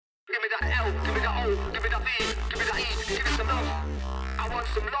L, give me the O, give me the V, give me the E, give me some love. I want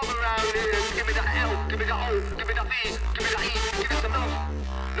some love around here. Give me the L, give me the O, give me the V, give me the E, give me some love.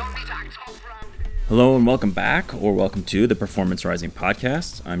 No need to act tough around here. Hello and welcome back, or welcome to the Performance Rising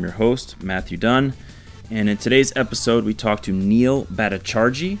Podcast. I'm your host, Matthew Dunn, and in today's episode we talk to Neil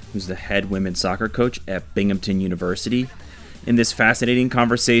Bhattacharjee, who's the head women's soccer coach at Binghamton University. In this fascinating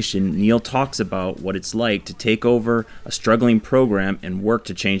conversation, Neil talks about what it's like to take over a struggling program and work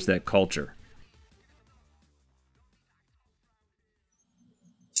to change that culture.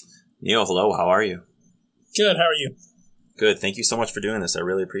 Neil, hello, how are you? Good, how are you? Good, thank you so much for doing this. I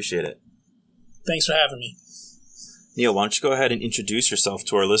really appreciate it. Thanks for having me. Neil, why don't you go ahead and introduce yourself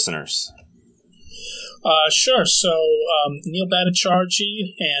to our listeners? Sure. So, Neil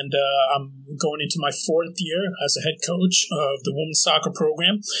Bhattacharjee, and I'm going into my fourth year as a head coach of the women's soccer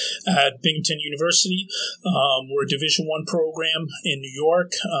program at Binghamton University. We're a Division I program in New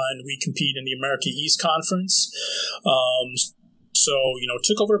York, and we compete in the America East Conference. So,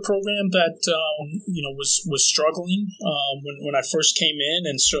 took over a program that, was struggling when I first came in,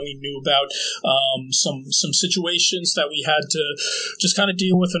 and certainly knew about some situations that we had to just kind of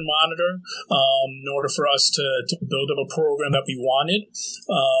deal with and monitor in order for us to build up a program that we wanted.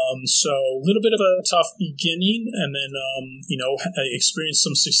 So a little bit of a tough beginning, and then, I experienced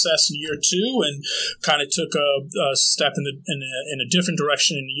some success in year two and kind of took a step in a different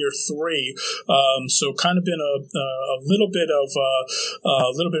direction in year three. So kind of been a little bit of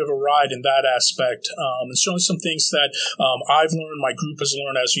a ride in that aspect, and certainly some things that I've learned, my group has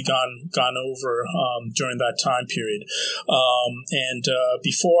learned as we gone over during that time period. And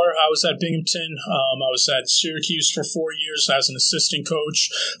before I was at Binghamton, I was at Syracuse for 4 years as an assistant coach,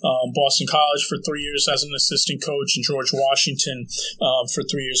 Boston College for 3 years as an assistant coach, and George Washington for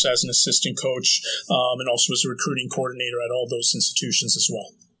 3 years as an assistant coach, and also as a recruiting coordinator at all those institutions as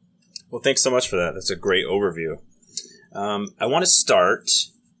well. Well, thanks so much for that. That's a great overview. I want to start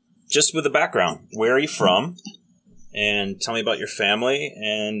just with the background. Where are you from? And tell me about your family,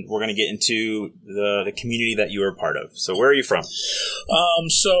 and we're going to get into the community that you are a part of. So where are you from?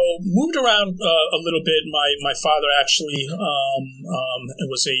 So moved around a little bit. My father actually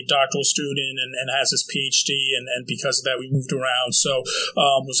was a doctoral student and has his PhD, and because of that we moved around. So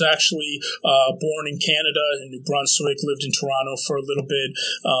was actually born in Canada, in New Brunswick, lived in Toronto for a little bit,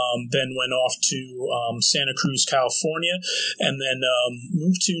 then went off to Santa Cruz, California, and then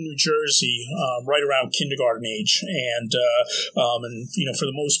moved to New Jersey right around kindergarten age. And for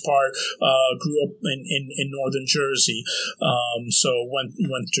the most part, grew up in northern Jersey. So went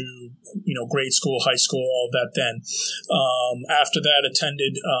through, grade school, high school, all that then. After that,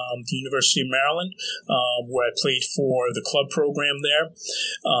 attended the University of Maryland, where I played for the club program there.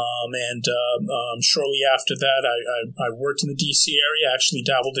 And shortly after that, I worked in the D.C. area. I actually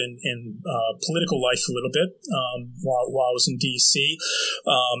dabbled in political life a little bit while I was in D.C.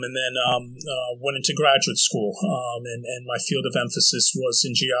 And then went into graduate school. And my field of emphasis was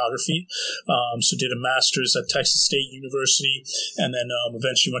in geography. So did a master's at Texas State University, and then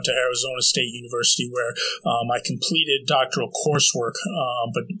eventually went to Arizona State University, where I completed doctoral coursework,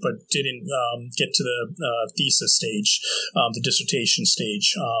 but didn't get to the thesis stage, the dissertation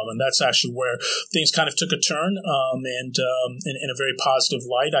stage. And that's actually where things kind of took a turn, and in a very positive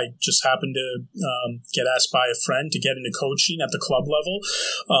light. I just happened to get asked by a friend to get into coaching at the club level.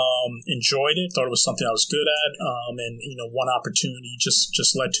 Enjoyed it, thought it was something I was good at. And one opportunity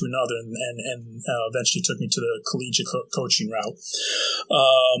just led to another, and eventually took me to the collegiate coaching route.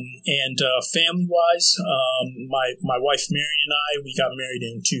 And family-wise, my wife Mary and I, we got married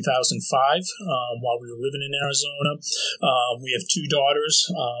in 2005 while we were living in Arizona. We have two daughters,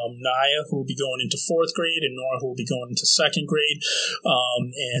 Naya, who will be going into fourth grade, and Nora, who will be going into second grade.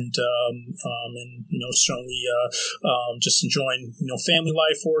 Certainly just enjoying family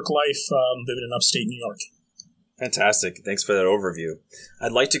life, work life, living in upstate New York. Fantastic. Thanks for that overview.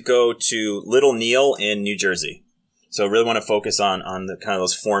 I'd like to go to Little Neil in New Jersey. So I really want to focus on the kind of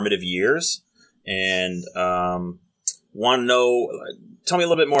those formative years, and want to know, tell me a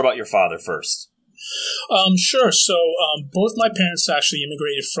little bit more about your father first. Sure. So both my parents actually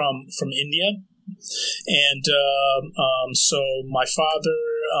immigrated from India. And so my father,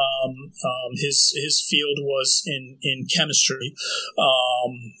 his field was in chemistry.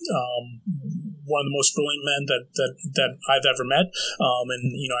 one of the most brilliant men that I've ever met.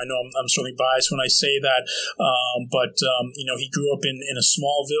 And I know I'm certainly biased when I say that, but he grew up in a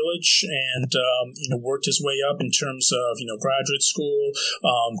small village and worked his way up in terms of graduate school,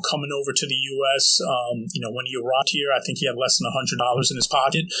 coming over to the U.S. When he arrived here, I think he had less than $100 in his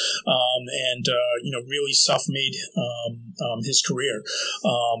pocket, and really self-made his career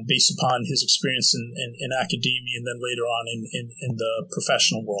based upon his experience in academia and then later on in the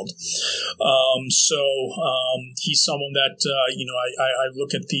professional world. So he's someone that I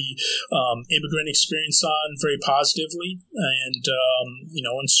look at the immigrant experience on very positively, and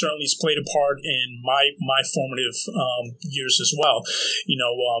certainly has played a part in my formative years as well.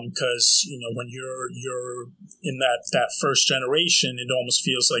 Because when you're in that first generation, it almost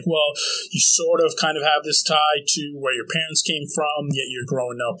feels like, well, you sort of kind of have this tie to where your parents came from, yet you're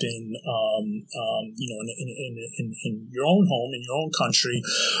growing up in your own home, in your own country.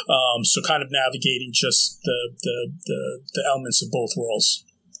 So kind of navigating just the elements of both worlds.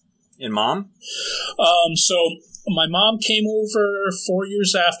 And mom? So my mom came over 4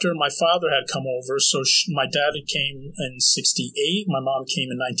 years after my father had come over. So my dad came in 1968. My mom came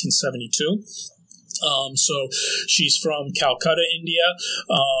in 1972. So she's from Calcutta, India.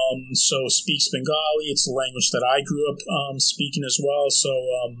 So speaks Bengali. It's a language that I grew up speaking as well. So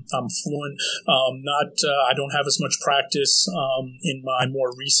I'm fluent. I don't have as much practice in my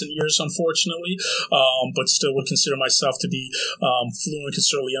more recent years, unfortunately, but still would consider myself to be fluent, can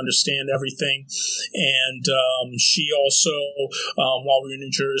certainly understand everything. And she also, while we were in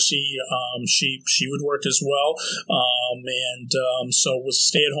New Jersey, she would work as well. So was a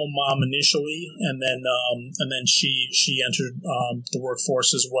stay-at-home mom initially, and then she entered the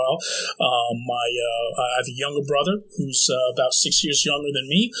workforce as well. I have a younger brother who's about 6 years younger than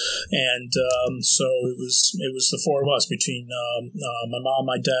me, and so it was the four of us between my mom,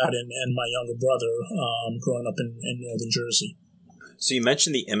 my dad, and my younger brother growing up in northern Jersey. So you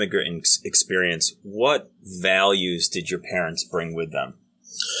mentioned the immigrant experience. What values did your parents bring with them?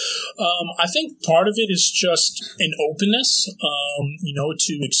 I think part of it is just an openness,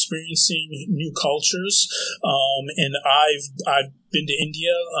 to experiencing new cultures. And I've been to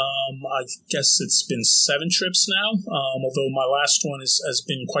India. I guess it's been 7 trips now, although my last one has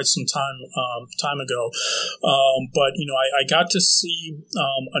been quite some time ago. But I got to see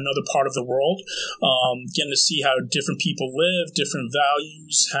another part of the world, getting to see how different people live, different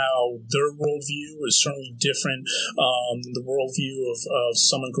values, how their worldview is certainly different than the worldview of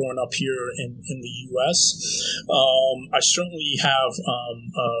someone growing up here in the U.S. I certainly have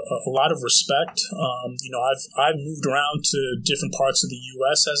a lot of respect. I've moved around to different parts of the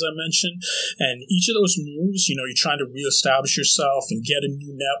U.S., as I mentioned, and each of those moves, you're trying to reestablish yourself and get a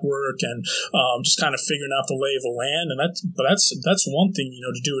new network and just kind of figuring out the lay of the land. And that's one thing,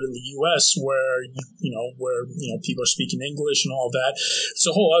 to do it in the U.S. where people are speaking English and all that. It's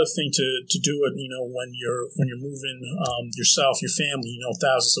a whole other thing to do it, when you're moving yourself, your family,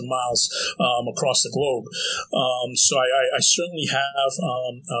 thousands of miles across the globe. So I certainly have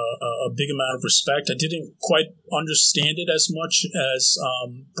a big amount of respect. I didn't quite understand it as much as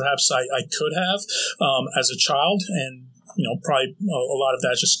perhaps I could have as a child, and probably a lot of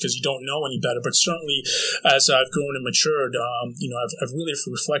that just because you don't know any better. But certainly, as I've grown and matured, I've really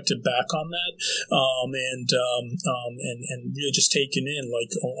reflected back on that, and really just taken in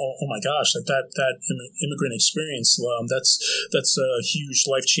like, oh my gosh, like that immigrant experience. That's a huge,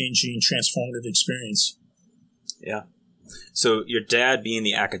 life-changing, transformative experience. Yeah. So your dad being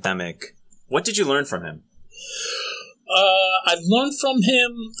the academic, what did you learn from him? I learned from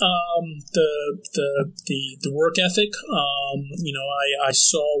him the work ethic. I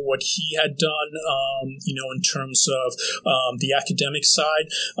saw what he had done, in terms of the academic side.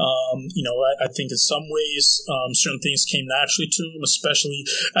 I think in some ways certain things came naturally to him, especially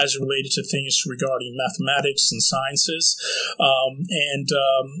as it related to things regarding mathematics and sciences.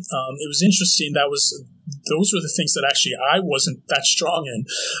 It was interesting. Those were the things that actually I wasn't that strong in.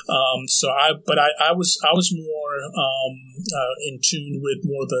 I was more in tune with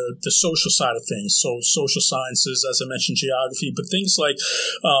more the social side of things. So social sciences, as I mentioned, geography, but things like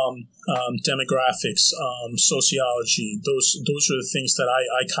demographics, sociology. Those are the things that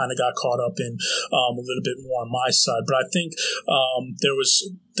I kind of got caught up in a little bit more on my side. But I think there was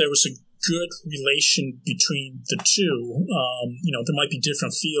a good relation between the two. There might be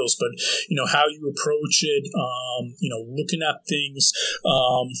different feels, but how you approach it, looking at things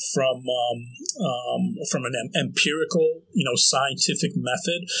from an empirical, scientific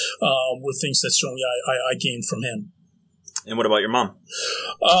method, were things that certainly I gained from him. And what about your mom?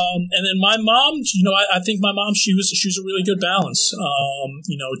 And then my mom, I think my mom, she was a really good balance,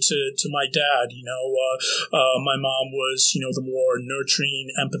 to my dad. My mom was, the more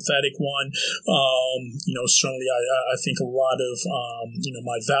nurturing, empathetic one. Certainly I think a lot of,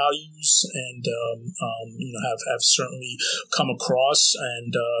 my values and, have certainly come across,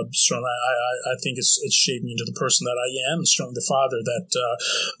 and certainly I think it's shaped me into the person that I am, and certainly the father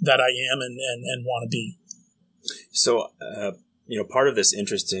that I am and want to be. So, part of this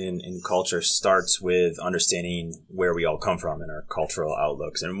interest in culture starts with understanding where we all come from and our cultural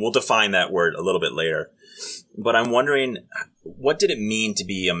outlooks. And we'll define that word a little bit later. But I'm wondering, what did it mean to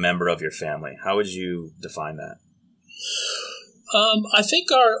be a member of your family? How would you define that? I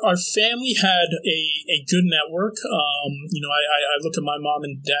think our family had a good network. I look at my mom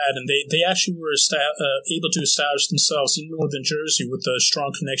and dad, and they actually were able to establish themselves in northern Jersey with a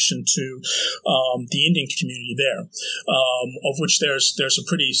strong connection to the Indian community there, of which there's a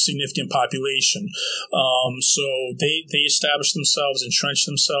pretty significant population. So they established themselves,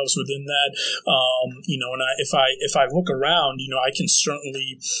 entrenched themselves within that. And if I look around, I can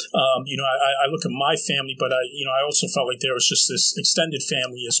certainly, I look at my family, but I also felt like there was just this extended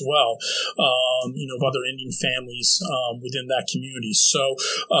family as well, of other Indian families within that community. So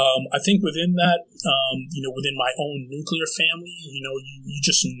I think within that, within my own nuclear family, you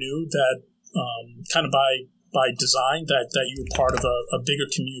just knew that kind of by design that you were part of a bigger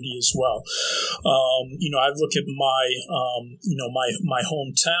community as well. I look at my my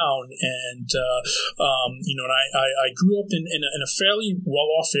hometown, and I grew up in a fairly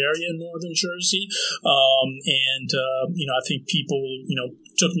well-off area in northern Jersey, and I think people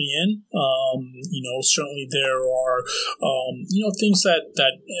took me in. Certainly there are things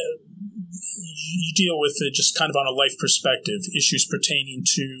that you deal with it just kind of on a life perspective, issues pertaining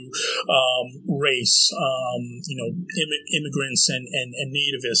to race, immigrants and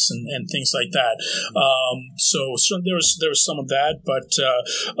nativists and things like that. So there was some of that, but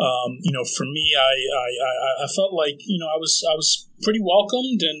for me, I felt like I was pretty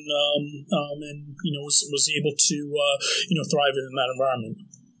welcomed and was able to thrive in that environment.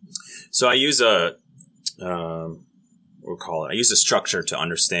 So I use a structure to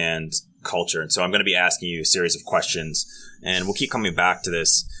understand culture. And so I'm going to be asking you a series of questions, and we'll keep coming back to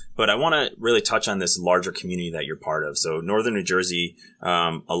this, but I want to really touch on this larger community that you're part of. So northern New Jersey,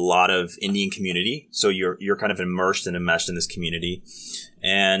 a lot of Indian community. So you're kind of immersed and enmeshed in this community.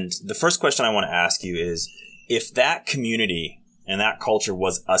 And the first question I want to ask you is, if that community and that culture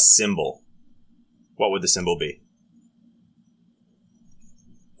was a symbol, what would the symbol be?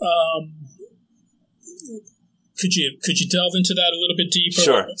 Could you delve into that a little bit deeper?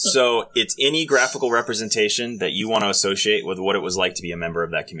 Sure. So it's any graphical representation that you want to associate with what it was like to be a member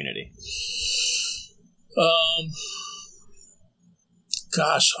of that community.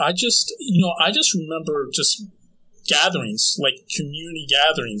 Gosh, I just remember just gatherings, like community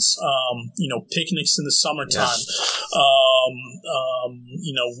gatherings, picnics in the summertime. Yes.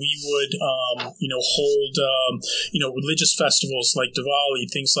 We would, hold, religious festivals like Diwali,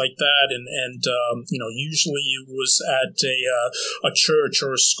 things like that. And usually it was at a church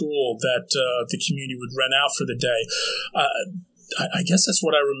or a school that the community would rent out for the day. I guess that's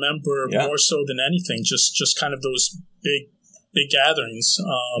what I remember more so than anything, just kind of those big gatherings,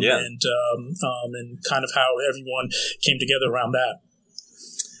 and kind of how everyone came together around that.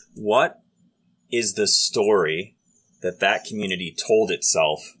 What is the story that community told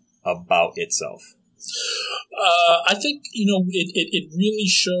itself about itself? I think, it really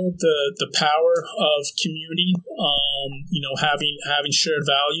showed the power of community, having shared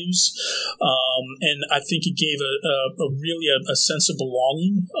values. And I think it gave a really sense of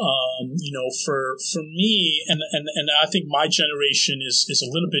belonging, for me. And I think my generation is a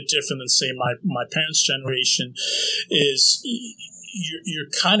little bit different than, say, my parents' generation is. You're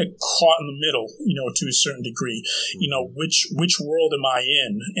kind of caught in the middle, to a certain degree. Which world am I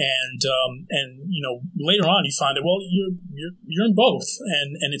in? And later on you find that, well, you're in both,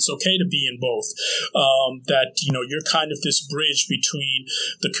 and it's okay to be in both. That you're kind of this bridge between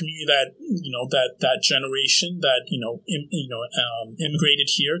the community that generation that immigrated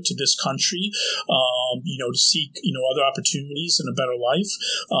here to this country, to seek other opportunities and a better life,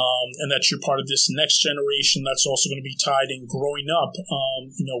 and that you're part of this next generation that's also going to be tied in growing up up,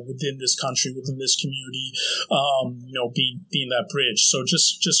 within this country, within this community, being that bridge. So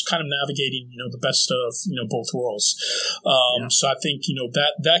just kind of navigating, the best of, both worlds. So I think,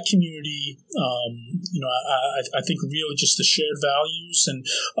 that community, I think really just the shared values and,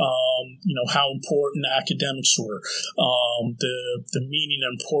 how important academics were, the meaning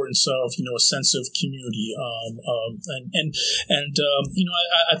and importance of, a sense of community.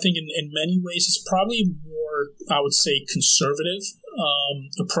 I think in many ways it's probably more, I would say, conservative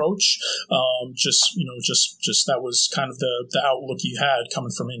approach. Just that was kind of the outlook you had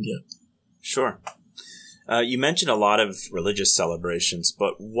coming from India. Sure. You mentioned a lot of religious celebrations,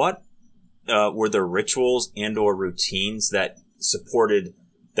 but what were the rituals and or routines that supported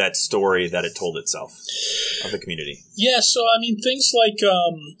that story that it told itself of the community? Yeah, so I mean, things like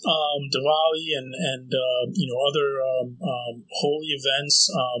Diwali and other holy events.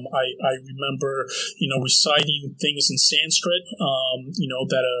 I remember reciting things in Sanskrit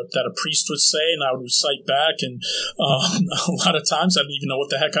that a priest would say, and I would recite back. And a lot of times I didn't even know what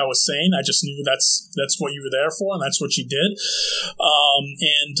the heck I was saying. I just knew that's what you were there for, and that's what you did.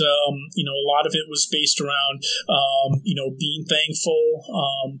 A lot of it was based around being thankful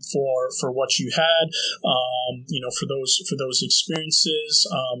for what you had, for those experiences.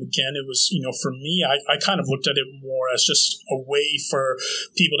 Again, it was, for me, I kind of looked at it more as just a way for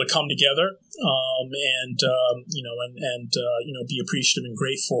people to come together, be appreciative and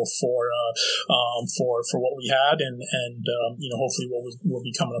grateful for what we had and hopefully what will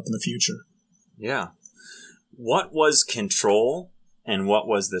be coming up in the future. Yeah. What was control and what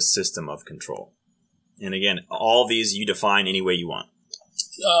was the system of control? And again, all these you define any way you want.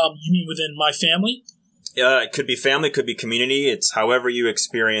 You mean within my family? It could be family, could be community. It's however you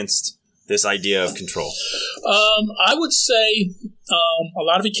experienced this idea of control. I would say a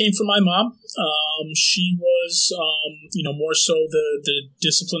lot of it came from my mom. She was, more so the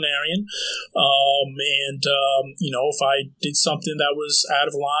disciplinarian. If I did something that was out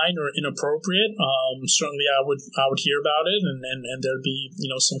of line or inappropriate, certainly I would hear about it and there'd be,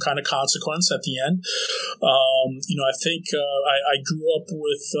 some kind of consequence at the end. I think I grew up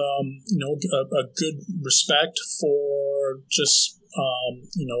with, a good respect for just,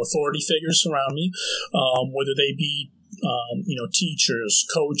 authority figures around me, whether they be teachers,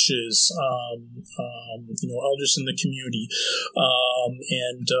 coaches, elders in the community.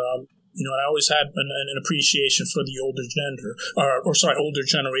 I always had an appreciation for the older older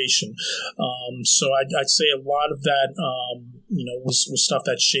generation. So I'd say a lot of that, was stuff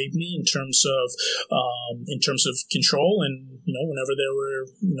that shaped me in terms of control. And, whenever there were,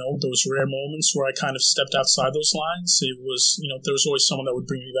 those rare moments where I kind of stepped outside those lines, it was, there was always someone that would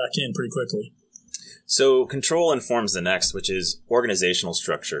bring me back in pretty quickly. So control informs the next, which is organizational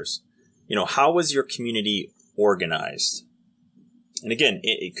structures. How was your community organized? And again,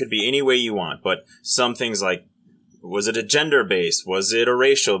 it could be any way you want, but some things like, was it a gender base? Was it a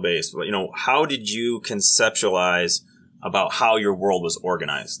racial base? How did you conceptualize about how your world was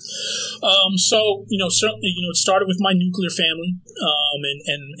organized? Certainly, it started with my nuclear family,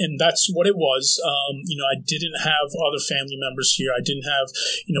 and that's what it was. I didn't have other family members here. I didn't have,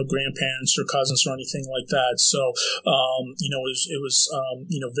 grandparents or cousins or anything like that. So, it was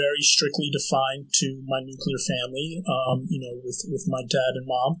very strictly defined to my nuclear family, with my dad and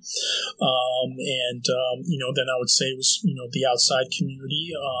mom. Then I would say it was, the outside community.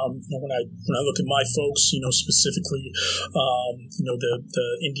 When I look at my folks, specifically, the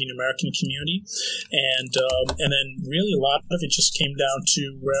Indian American community, and then really a lot of it just came down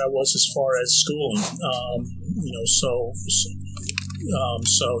to where I was as far as schooling.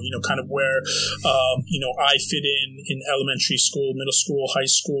 Kind of where I fit in elementary school, middle school, high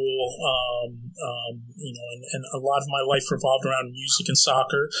school, and a lot of my life revolved around music and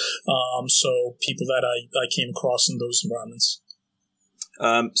soccer. So people that I came across in those environments.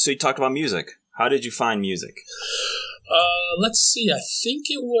 So you talked about music. How did you find music? Let's see. I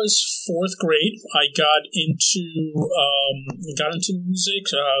think it was fourth grade. I got into music.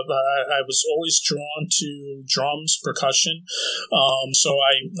 I was always drawn to drums, percussion. So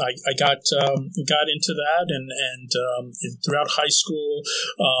I got into that, and throughout high school,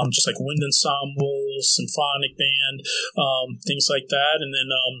 just like wind ensemble, symphonic band, things like that. And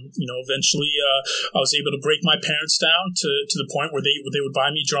then eventually I was able to break my parents down to the point where they would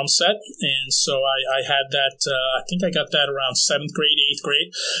buy me a drum set, and so I had that. I think I got that around 7th grade, 8th grade,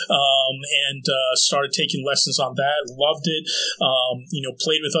 and started taking lessons on that. Loved it.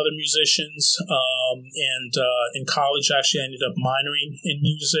 Played with other musicians, and in college actually I ended up minoring in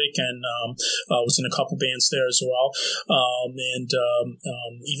music, and was in a couple bands there as well.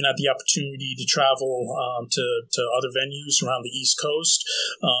 Even had the opportunity to travel travel to other venues around the East Coast.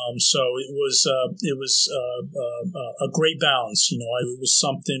 So it was a great balance. It was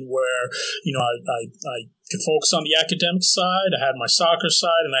something where I could focus on the academic side. I had my soccer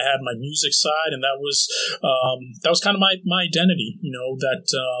side, and I had my music side, and that was kind of my identity.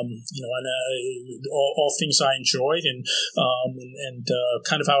 All things I enjoyed, and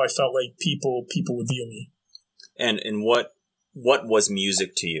kind of how I felt like people would view me. And what was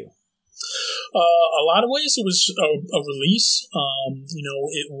music to you? A lot of ways it was a release.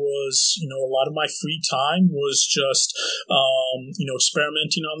 It was, a lot of my free time was just,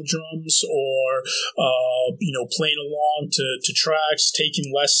 experimenting on the drums or, playing along to tracks,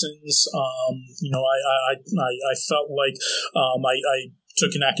 taking lessons. I felt like, I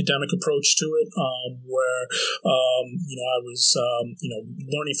took an academic approach to it, where I was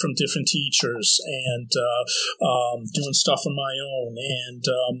learning from different teachers and doing stuff on my own, and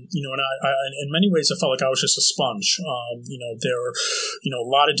I in many ways I felt like I was just a sponge. There were a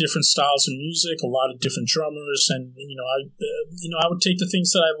lot of different styles of music, a lot of different drummers, and I would take the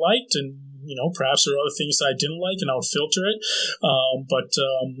things that I liked, and perhaps there were other things that I didn't like, and I would filter it. But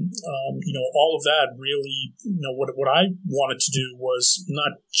all of that really, what I wanted to do was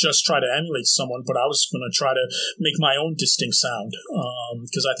not just try to emulate someone, but I was going to try to make my own distinct sound,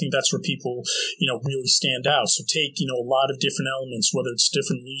 because I think that's where people, really stand out. So take, a lot of different elements, whether it's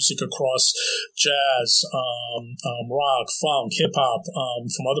different music across jazz, rock, funk, hip hop,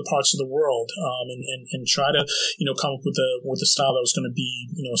 from other parts of the world, and try to, come up with a style that was going to be,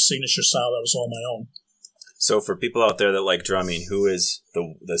 a signature style that was all my own. So for people out there that like drumming, who is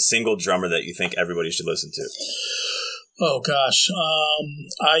the single drummer that you think everybody should listen to? Oh gosh,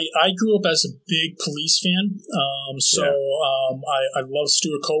 I grew up as a big Police fan, I love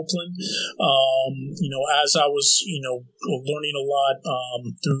Stuart Copeland. As I was learning a lot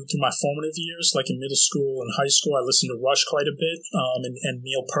through my formative years, like in middle school and high school, I listened to Rush quite a bit, and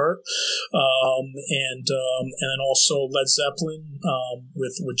Neil Peart, and then also Led Zeppelin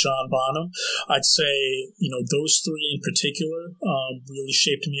with John Bonham. I'd say those three in particular really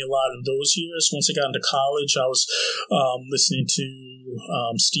shaped me a lot in those years. Once I got into college, I was listening to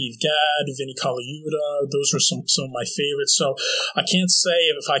Steve Gadd, Vinnie Colaiuta. Those were some of my favorites. So I can't say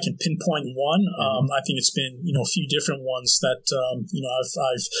if I can pinpoint one. I think it's been a few different ones that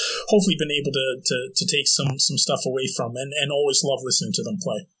I've hopefully been able to take some stuff away from, and always love listening to them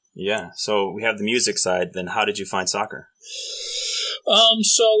play. Yeah. So we have the music side. Then how did you find soccer?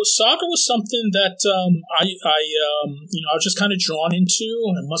 So soccer was something that I was just kind of drawn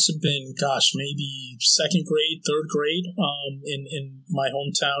into. It must have been, maybe second grade, third grade, in my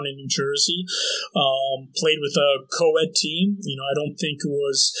hometown in New Jersey. Played with a co-ed team. I don't think it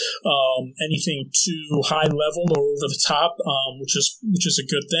was anything too high level or over the top, which is a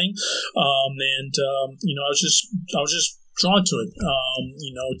good thing. I was just drawn to it.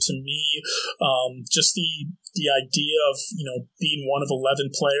 To me, just the idea of, being one of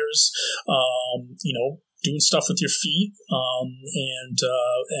 11 players, doing stuff with your feet, and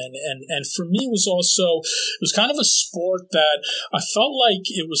for me it was kind of a sport that I felt like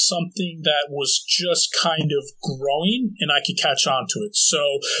it was something that was just kind of growing, and I could catch on to it.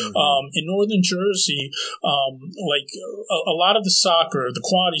 So in northern Jersey, like a lot of the soccer, the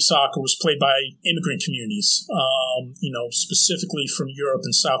quality soccer, was played by immigrant communities, specifically from Europe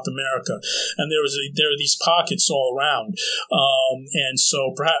and South America, and there are these pockets all around, and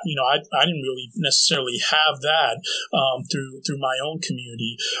so perhaps I didn't really necessarily have that through my own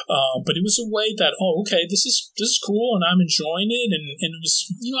community, but it was a way that this is cool, and I'm enjoying it, and it was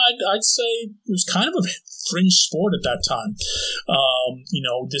I'd say it was kind of a fringe sport at that time.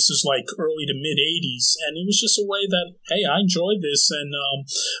 This is like early to mid 80s, and it was just a way that, hey, I enjoyed this, and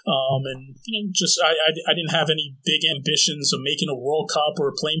I didn't have any big ambitions of making a World Cup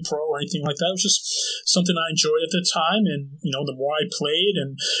or playing pro or anything like that. It was just something I enjoyed at the time, and the more I played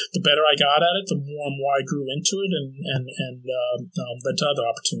and the better I got at it, the more and more I grew into it, and led to other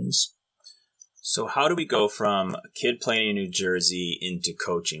opportunities. So how do we go from a kid playing in New Jersey into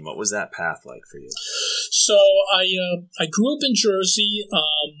coaching? What was that path like for you? So I grew up in Jersey.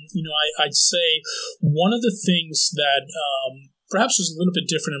 I'd say one of the things that perhaps was a little bit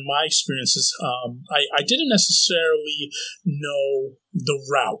different in my experiences, I didn't necessarily know the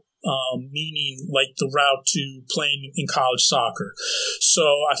route meaning like the route to playing in college soccer.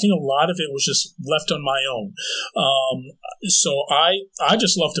 So I think a lot of it was just left on my own. So I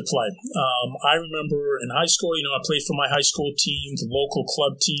just love to play. I remember in high school, I played for my high school team, the local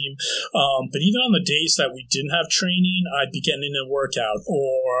club team. But even on the days that we didn't have training, I'd be getting in a workout,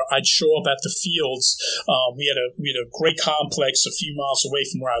 or I'd show up at the fields. We had a great complex a few miles away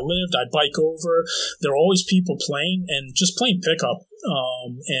from where I lived. I'd bike over. There were always people playing and just playing pickup.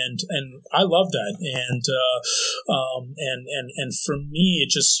 And I love that. And for me, it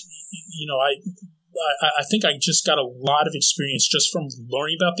just, I think I just got a lot of experience just from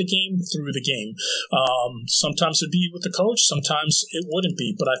learning about the game through the game. Sometimes it'd be with the coach, sometimes it wouldn't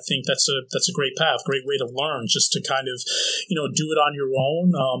be, but I think that's a great path, great way to learn, just to kind of, do it on your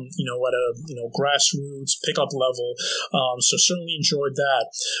own, at a, grassroots pickup level. So certainly enjoyed that.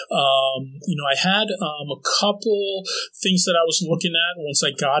 I had a couple things that I was looking at once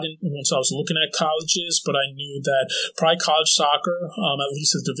I was looking at colleges, but I knew that probably college soccer, at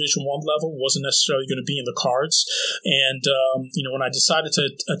least at Division I level, wasn't necessarily going to be in the cards. And when I decided to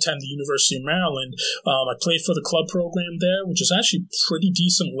attend the University of Maryland, I played for the club program there, which is actually pretty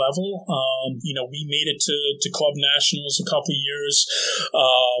decent level. We made it to club nationals a couple of years.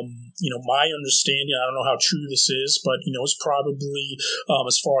 My understanding, I don't know how true this is, but it was probably,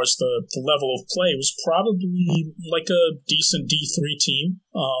 as far as the level of play, it was probably like a decent D3 team,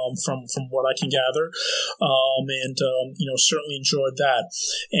 from what I can gather. Certainly enjoyed that.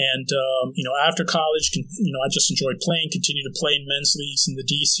 And after college, I just enjoyed playing, continued to play in men's leagues in the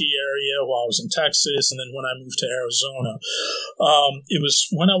DC area while I was in Texas, and then when I moved to Arizona. It was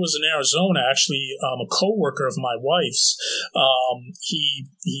when I was in Arizona, actually, a coworker of my wife's, he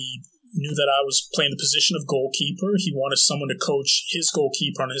knew that I was playing the position of goalkeeper. He wanted someone to coach his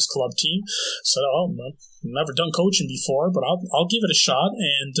goalkeeper on his club team. So, never done coaching before, but I'll give it a shot.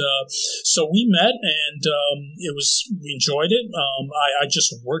 And so we met, and we enjoyed it. I just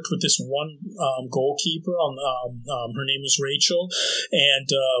worked with this one goalkeeper. Her name was Rachel, and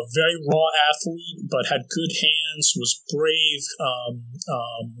very raw athlete, but had good hands, was brave,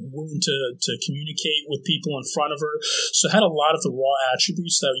 willing to communicate with people in front of her. So had a lot of the raw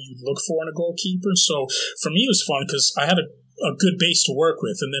attributes that you look for in a goalkeeper. So for me, it was fun because I had a good base to work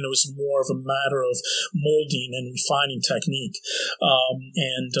with, and then it was more of a matter of molding and refining technique.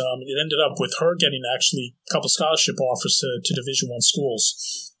 It ended up with her getting actually a couple scholarship offers to Division I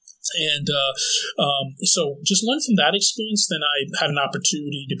schools. And so just learned from that experience. Then I had an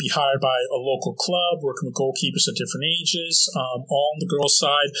opportunity to be hired by a local club, working with goalkeepers at different ages, all on the girls'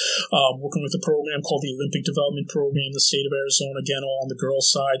 side, working with a program called the Olympic Development Program in the state of Arizona, again, all on the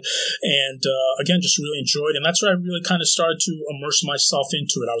girls' side. And again, just really enjoyed it. And that's where I really kind of started to immerse myself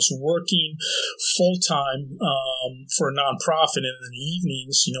into it. I was working full-time for a nonprofit, and in the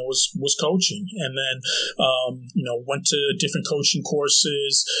evenings, was coaching. And then, went to different coaching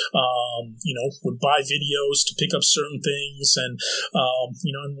courses, would buy videos to pick up certain things, and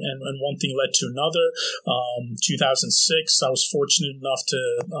one thing led to another. 2006, I was fortunate enough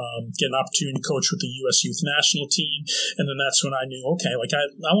to get an opportunity to coach with the U.S. Youth National Team, and then that's when I knew, okay, like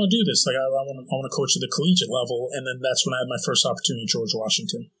I want to do this, like I want to coach at the collegiate level, and then that's when I had my first opportunity at George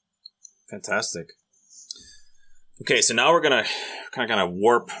Washington. Fantastic. Okay, so now we're gonna kind of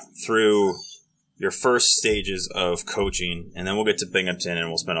warp through your first stages of coaching, and then we'll get to Binghamton, and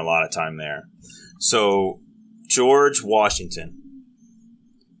we'll spend a lot of time there. So, George Washington,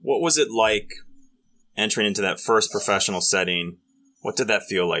 what was it like entering into that first professional setting? What did that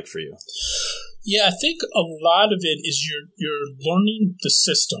feel like for you? Yeah, I think a lot of it is you're learning the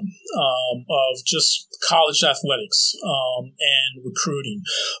system of just college athletics and recruiting.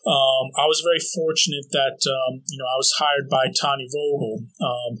 I was very fortunate that I was hired by Tani Vogel,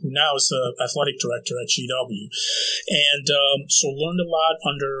 who now is the athletic director at GW, and so learned a lot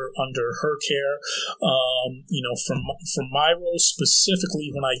under her care. From my role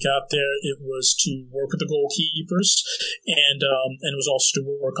specifically when I got there, it was to work with the goalkeepers, and it was also to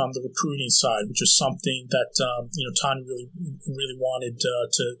work on the recruiting side, which is something that Tani really wanted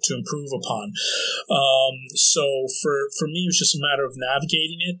to improve upon. So for me, it was just a matter of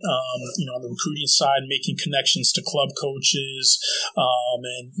navigating it. On the recruiting side, making connections to club coaches,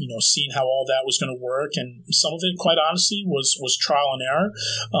 and seeing how all that was going to work. And some of it, quite honestly, was trial and error.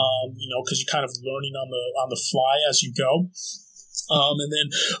 Because you're kind of learning on the fly as you go. And then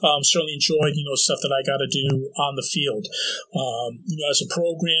certainly enjoyed, stuff that I got to do on the field. As a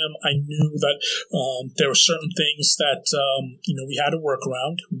program, I knew that there were certain things that, we had to work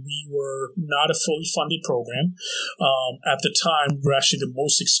around. We were not a fully funded program. At the time, we were actually the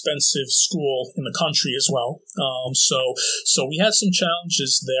most expensive school in the country as well. So we had some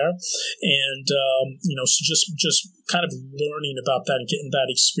challenges there. And, so just kind of learning about that and getting that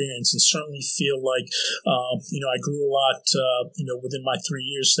experience, and certainly feel like, I grew a lot, within my 3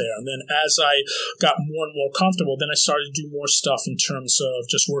 years there. And then as I got more and more comfortable, then I started to do more stuff in terms of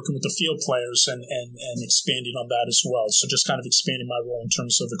just working with the field players and expanding on that as well. So just kind of expanding my role in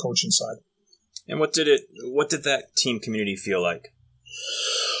terms of the coaching side. And what did that team community feel like?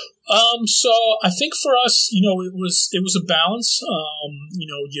 So I think for us, it was a balance.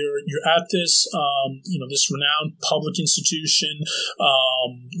 You're at this, this renowned public institution.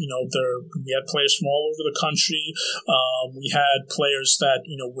 We had players from all over the country. We had players that,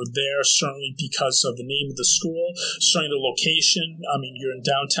 were there certainly because of the name of the school, certainly the location. I mean, you're in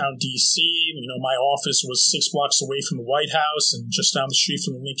downtown DC. My office was 6 blocks away from the White House and just down the street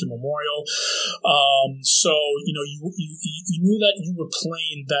from the Lincoln Memorial. So, you knew that you were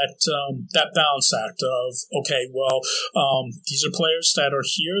playing that balance act of, okay, well, these are players that are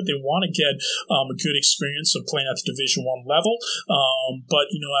here. They want to get a good experience of playing at the Division I level. But,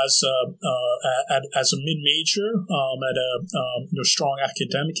 as a mid-major at a strong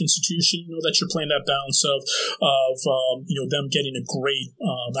academic institution, that you're playing that balance of them getting a great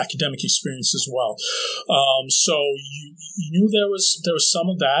academic experience as well. So you knew there was some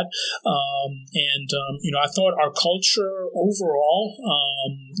of that. I thought our culture overall,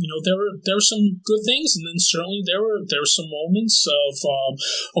 there were some good things, and then certainly there were some moments of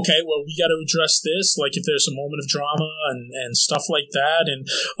okay, well, we got to address this, like if there's a moment of drama and stuff like that, and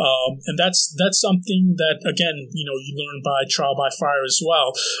that's something that, again, you learn by trial by fire as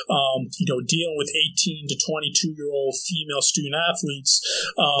well. Dealing with 18 to 22-year-old female student athletes,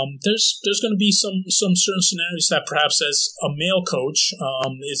 there's going to be some certain scenarios that perhaps as a male coach,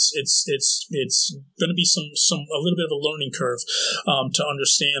 it's going to be a little bit of a learning curve to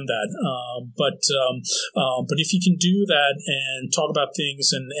understand that. But if you can do that and talk about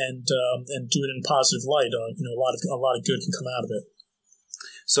things and do it in a positive light, a lot of good can come out of it.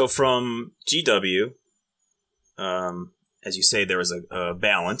 So from GW, as you say, there was a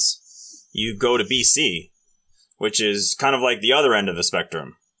balance. You go to BC, which is kind of like the other end of the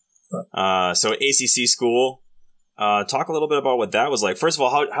spectrum. So ACC school. Talk a little bit about what that was like. First of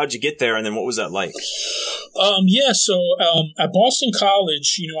all, how'd you get there, and then what was that like? So at Boston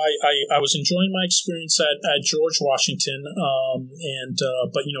College, I was enjoying my experience at George Washington,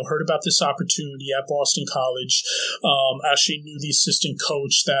 but heard about this opportunity at Boston College. Actually knew the assistant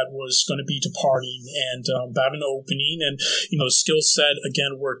coach that was going to be departing, and about an opening, and the skill set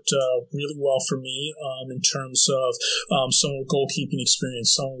again worked really well for me in terms of someone with goalkeeping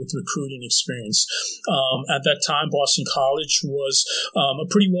experience, someone with recruiting experience. At that time, Boston College was a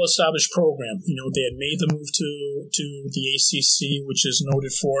pretty well-established program. They had made the move to the ACC, which is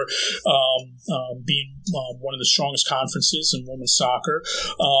noted for being one of the strongest conferences in women's soccer.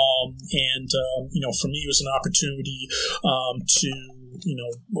 For me, it was an opportunity to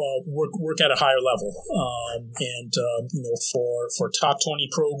work at a higher level, for a top 20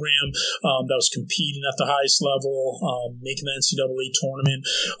 program that was competing at the highest level, making the NCAA tournament.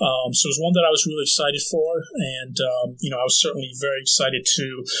 So it was one that I was really excited for, and I was certainly very excited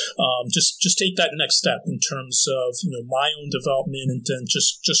to just take that next step in terms of my own development and then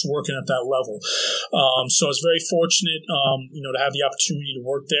just working at that level. So I was very fortunate to have the opportunity to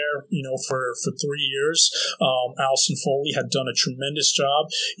work there for 3 years. Allison Foley had done a tremendous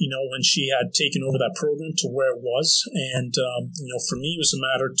job when she had taken over that program to where it was, and for me it was a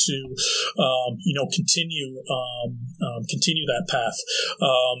matter to continue that path.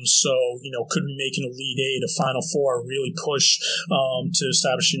 So could we make an Elite Eight, a Final Four, really push to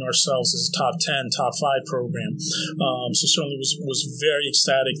establishing ourselves as a top 10, top 5 program. So certainly was very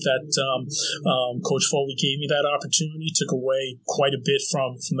ecstatic that Coach Foley gave me that opportunity, took away quite a bit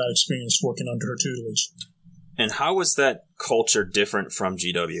from that experience working under her tutelage. And how was that culture different from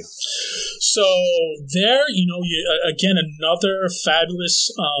GW? So there, again, another fabulous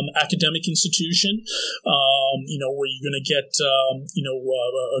academic institution, where you're going to get,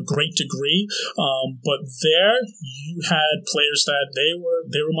 a great degree. But there, you had players that they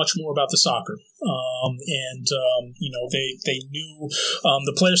were much more about the soccer. They knew,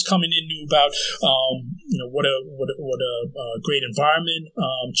 the players coming in knew about, what a great environment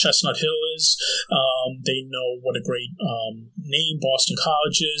Chestnut Hill is. They know what a great name Boston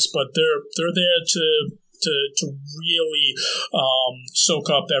College is, but they're there to really soak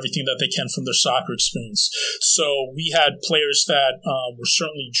up everything that they can from their soccer experience. So we had players that were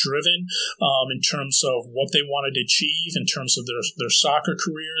certainly driven in terms of what they wanted to achieve in terms of their soccer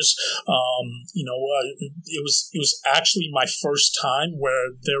careers. It was actually my first time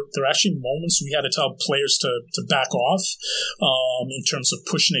where there are actually moments we had to tell players to back off in terms of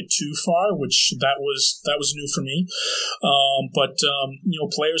pushing it too far, which that was new for me. But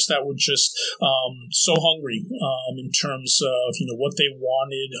players that were just so hungry in terms of what they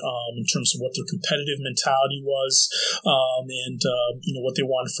wanted, in terms of what their competitive mentality was, and what they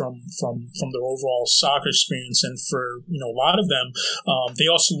wanted from their overall soccer experience. And for a lot of them, they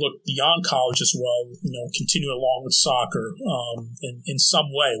also looked beyond college as well. Continue along with soccer in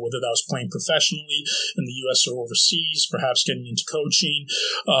some way, whether that was playing professionally in the U.S. or overseas, perhaps getting into coaching.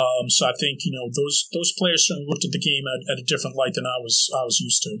 So I think those players certainly looked at the game at a different light than I was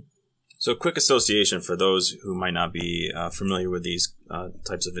used to. So, quick association for those who might not be familiar with these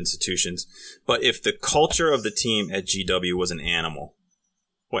types of institutions. But if the culture of the team at GW was an animal,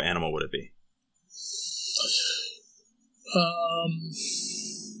 what animal would it be?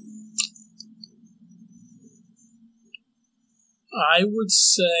 I would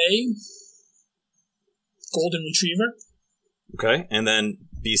say golden retriever. Okay, and then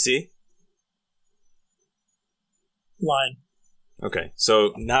BC? Lion. Okay,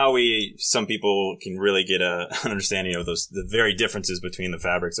 so now some people can really get an understanding of the very differences between the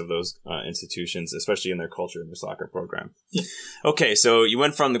fabrics of those institutions, especially in their culture and their soccer program. Yeah. Okay, so you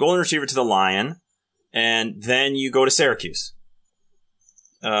went from the Golden Retriever to the Lion, and then you go to Syracuse.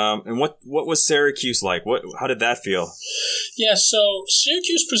 And what was Syracuse like? How did that feel? Yeah, so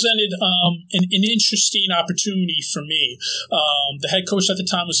Syracuse presented an interesting opportunity for me. The head coach at the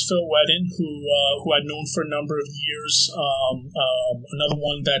time was Phil Wedden, who I'd known for a number of years. Another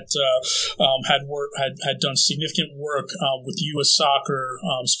one that had done significant work with U.S. soccer,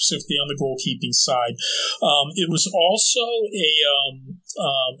 specifically on the goalkeeping side. It was also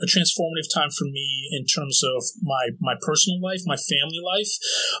a transformative time for me in terms of my personal life, my family life.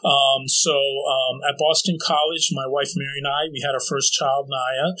 So at Boston College, my wife Mary and I, we had our first child,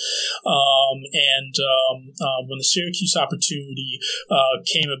 Naya. And when the Syracuse opportunity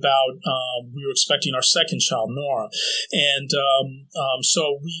came about, we were expecting our second child, Nora. And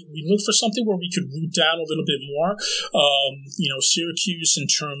so we looked for something where we could root down a little bit more. Syracuse, in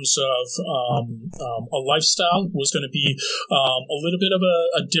terms of a lifestyle, was going to be a little bit of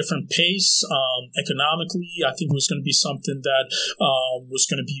a different pace. Economically, I think it was going to be something that was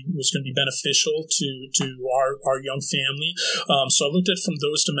going to be beneficial to our young family. So I looked at it from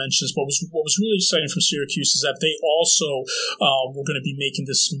those dimensions. But what was really exciting from Syracuse is that they also were going to be making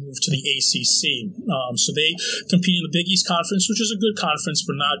this move to the ACC. So they compete in the Big East Conference, which is a good conference,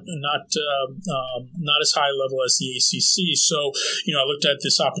 but not as high level as the ACC. So I looked at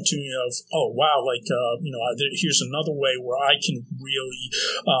this opportunity of, oh wow, here's another way where I can really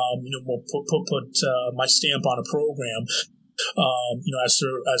put my stamp on a program. As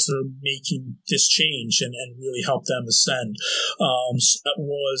they're making this change and really help them ascend. So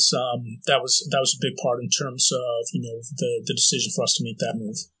that was a big part in terms of the decision for us to make that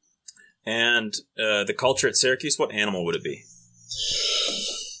move. And the culture at Syracuse, what animal would it be?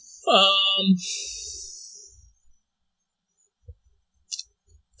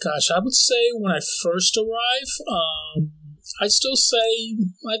 Gosh, I would say when I first arrive, I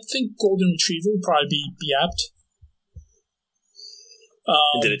think golden retriever would probably be apt.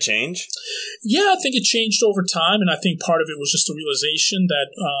 Did it change? Yeah, I think it changed over time, and I think part of it was just the realization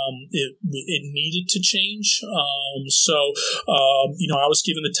that it needed to change. I was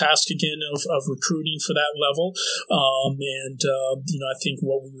given the task again of recruiting for that level, I think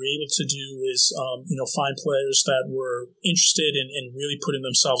what we were able to do is find players that were interested in really putting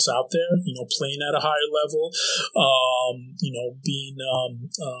themselves out there, playing at a higher level,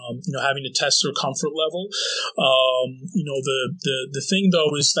 having to test their comfort level. The thing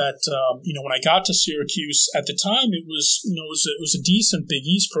though is that when I got to Syracuse at the time, it was a decent Big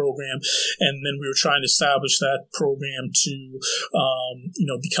East program, and then we were trying to establish that program to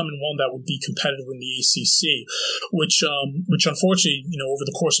becoming one that would be competitive in the ACC, which unfortunately over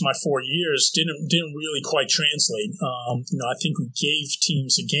the course of my 4 years didn't really quite translate. I think we gave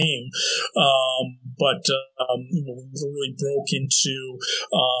teams a game, but we never really broke into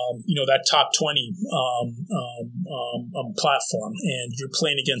that top 20 platform. And you're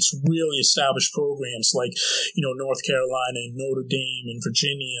playing against really established programs like, North Carolina and Notre Dame and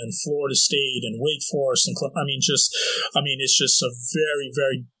Virginia and Florida State and Wake Forest and it's just a very,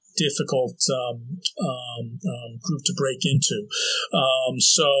 very difficult group to break into.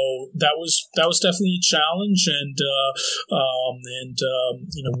 So that was definitely a challenge, and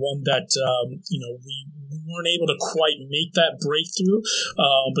one that we weren't able to quite make that breakthrough,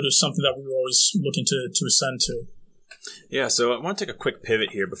 but it was something that we were always looking to ascend to. Yeah, so I want to take a quick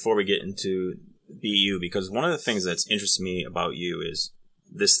pivot here before we get into BU, because one of the things that's interested me about you is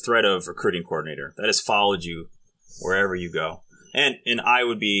this thread of recruiting coordinator that has followed you wherever you go. And I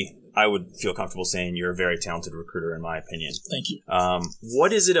would feel comfortable saying you're a very talented recruiter, in my opinion. Thank you.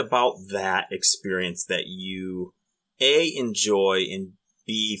 What is it about that experience that you, A, enjoy, and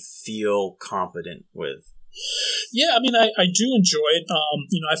B, feel competent with? Yeah, I mean, I do enjoy it.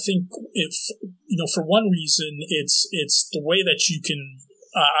 I think if, for one reason, it's the way that you can,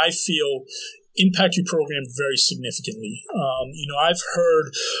 I feel, impact your program very significantly. I've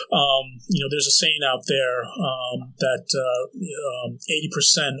heard, there's a saying out there that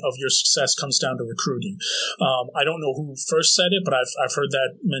 80% of your success comes down to recruiting. I don't know who first said it, but I've heard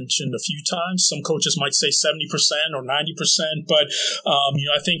that mentioned a few times. Some coaches might say 70% or 90%, but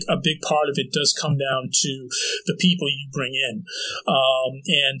I think a big part of it does come down to the people you bring in,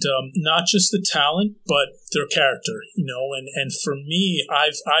 and not just the talent, but their character. And for me,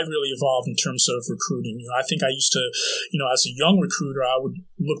 I've really evolved in terms of recruiting. I think I used to, as a young recruiter, I would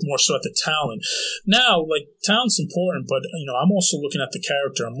look more so at the talent. Now, talent's important, but I'm also looking at the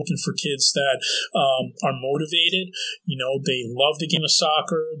character. I'm looking for kids that are motivated. They love the game of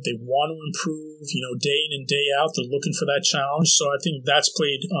soccer. They want to improve. Day in and day out, they're looking for that challenge. So I think that's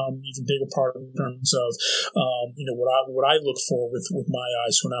played even bigger part in terms of what I look for with my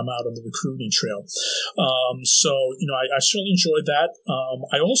eyes when I'm out on the recruiting trail. I certainly enjoyed that.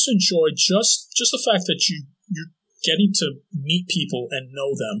 I also enjoyed just the fact that you're getting to meet people and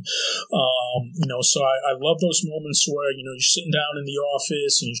know them. So I love those moments where, you're sitting down in the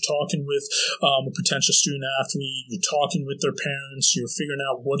office and you're talking with a potential student athlete, you're talking with their parents, you're figuring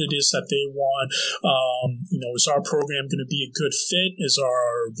out what it is that they want. Is our program going to be a good fit? Is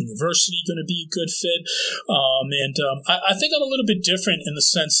our university going to be a good fit? I think I'm a little bit different in the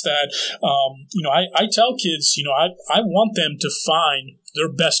sense that, I tell kids, I want them to find their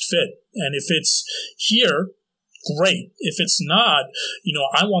best fit. And if it's here, great. If it's not,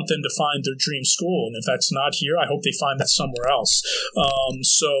 I want them to find their dream school. And if that's not here, I hope they find that somewhere else. I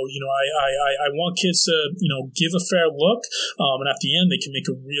want kids to, give a fair look. And at the end, they can make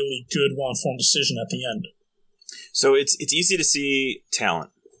a really good, well-informed decision at the end. So it's easy to see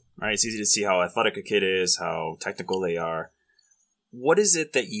talent, right? It's easy to see how athletic a kid is, how technical they are. What is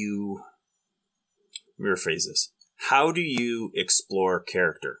it that let me rephrase this. How do you explore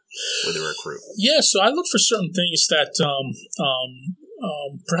character with a recruit? Yeah, so I look for certain things that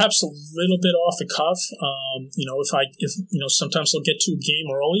perhaps a little bit off the cuff. If sometimes they'll get to a game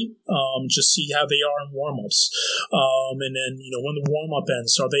early, just see how they are in warm-ups. And then, when the warm-up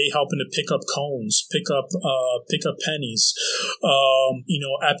ends, are they helping to pick up cones, pick up pennies?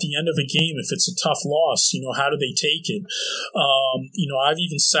 At the end of a game, if it's a tough loss, how do they take it? I've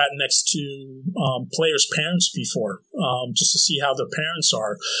even sat next to players' parents before, just to see how their parents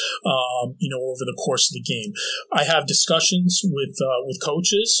are, over the course of the game. I have discussions with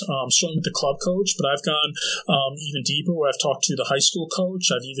coaches, certainly with the club coach, but I've gone even deeper where I've talked to the high school coach.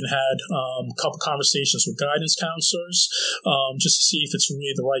 I've even had a couple conversations with guidance counselors, just to see if it's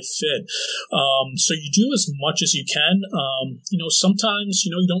really the right fit. So you do as much as you can. Sometimes,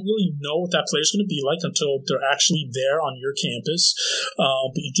 you don't really know what that player's going to be like until they're actually there on your campus.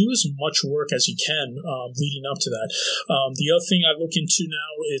 But you do as much work as you can leading up to that. The other thing I look into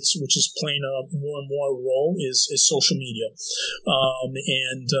now, which is playing a more and more role, is social media.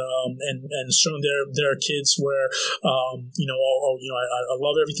 And certainly there are kids where, I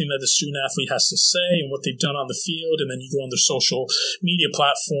love everything that the student athlete has to say and what they've done on the field. And then you go on their social media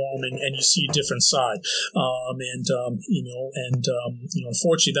platform and you see a different side.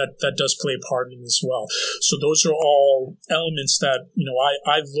 Unfortunately that does play a part in it as well. So those are all elements that,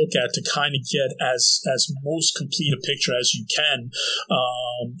 I look at to kind of get as most complete a picture as you can,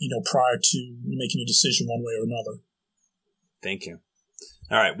 prior to making a decision one way or another. Thank you.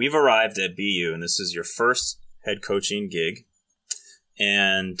 All right, we've arrived at BU, and this is your first head coaching gig.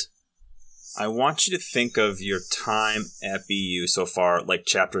 And I want you to think of your time at BU so far like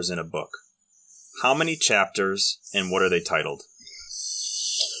chapters in a book. How many chapters, and what are they titled?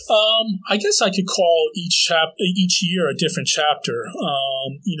 I guess I could call each year a different chapter.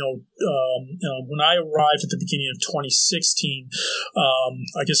 When I arrived at the beginning of 2016,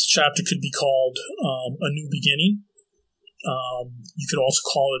 I guess a chapter could be called A New Beginning. You could also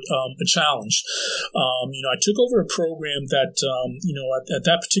call it a challenge. I took over a program that at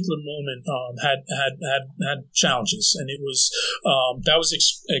that particular moment had challenges, and it was that was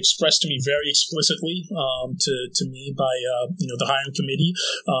expressed to me very explicitly to me by the hiring committee,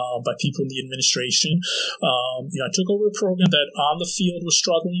 by people in the administration. I took over a program that on the field was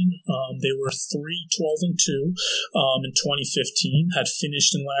struggling. They were 3-12-2 in 2015, had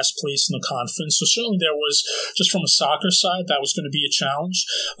finished in last place in the conference. So certainly there was, just from a soccer side, that was going to be a challenge.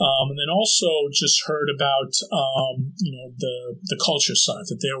 And then also just heard about the culture side,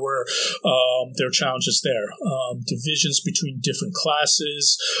 that there were challenges there, divisions between different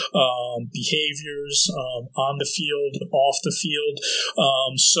classes, behaviors on the field, off the field.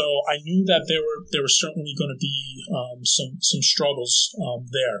 So I knew that there were certainly going to be some struggles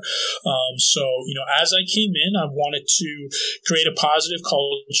there. So as I came in, I wanted to create a positive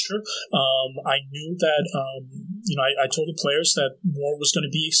culture. I knew that I told the players that more was going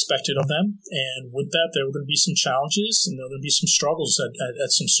to be expected of them, and with that there were going to be some challenges and there were going to be some struggles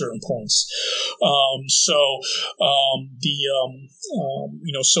at some certain points.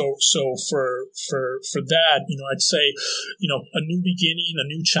 For that, I'd say, a new beginning, a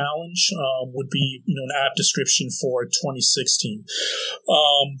new challenge would be, an apt description for 2016.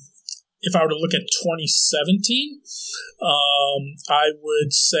 If I were to look at 2017, I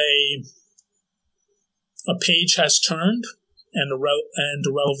would say a page has turned, and a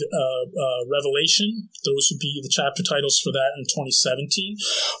revelation. Those would be the chapter titles for that in 2017.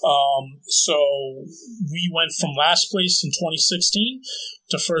 So we went from last place in 2016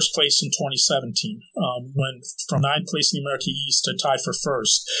 to first place in 2017. Went from 9th place in the America East to tied for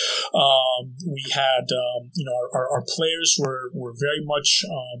first. We had, our players were very much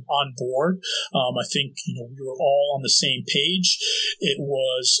on board. I think, we were all on the same page. It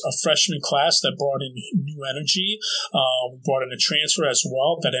was a freshman class that brought in new energy. We brought in a transfer as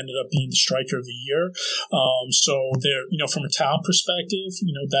well that ended up being the striker of the year. So there, from a talent perspective,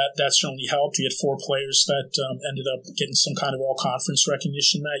 that certainly helped. We had 4 players that ended up getting some kind of all-conference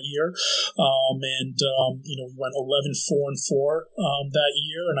recognition that year. We went 11-4-4 that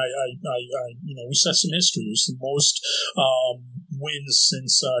year, and we set some history. It was the most wins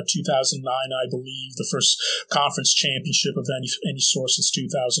since 2009, I believe, the first conference championship of any sort since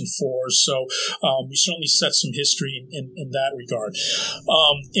 2004. So we certainly set some history in that regard.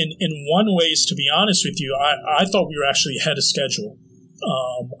 In one ways, to be honest with you, I thought we were actually ahead of schedule.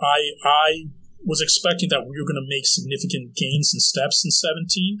 I was expecting that we were going to make significant gains and steps in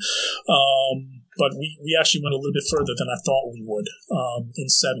 17, but we actually went a little bit further than I thought we would in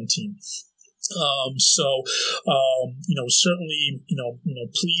 17. Certainly,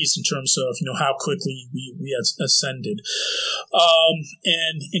 pleased in terms of, how quickly we had ascended.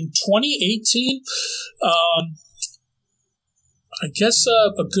 And in 2018, I guess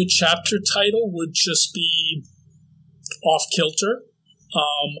a good chapter title would just be Off Kilter.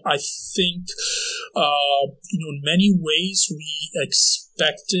 I think, in many ways we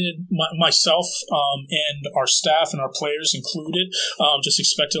expected, myself and our staff and our players included, just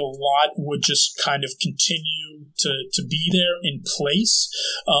expected a lot would just kind of continue to be there in place,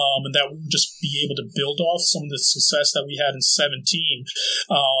 and that we would just be able to build off some of the success that we had in 17.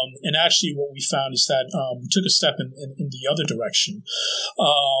 And actually what we found is that we took a step in the other direction.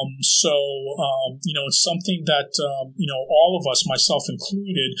 It's something that, all of us, myself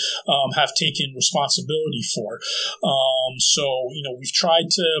included, have taken responsibility for. We've tried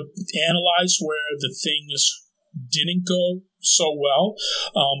to analyze where the things didn't go so well.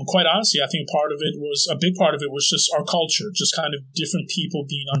 Quite honestly, I think a big part of it was just our culture, just kind of different people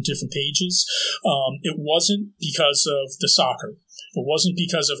being on different pages. It wasn't because of the soccer. It wasn't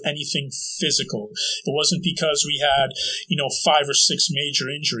because of anything physical. It wasn't because we had, 5 or 6 major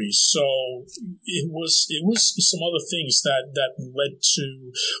injuries. So it was some other things that led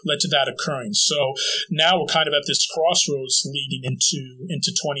to that occurring. So now we're kind of at this crossroads leading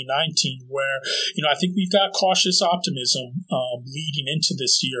into 2019 where, I think we've got cautious optimism leading into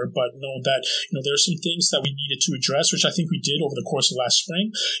this year, but know that, there are some things that we needed to address, which I think we did over the course of last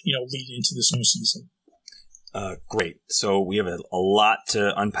spring, leading into this new season. Great. So we have a lot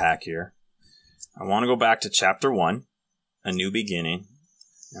to unpack here. I want to go back to chapter 1, a new beginning,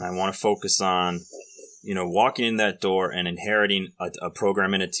 and I want to focus on, walking in that door and inheriting a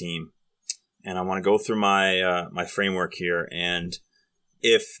program and a team. And I want to go through my framework here. And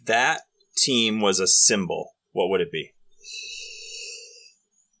if that team was a symbol, what would it be?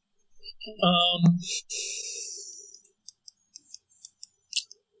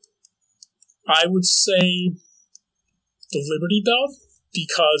 I would say the Liberty Bell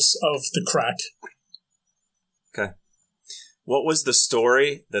because of the crack. Okay. What was the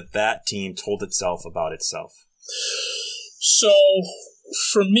story that team told itself about itself? So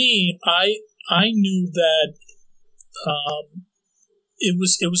for me, I knew that it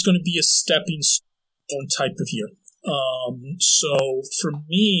was going to be a stepping stone type of year. So for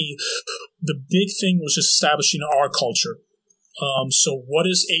me, the big thing was just establishing our culture. So what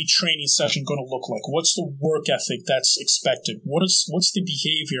is a training session going to look like? What's the work ethic that's expected? What's the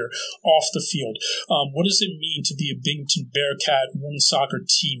behavior off the field? What does it mean to be a Binghamton Bearcat women's soccer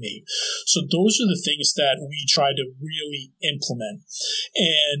teammate? So those are the things that we try to really implement.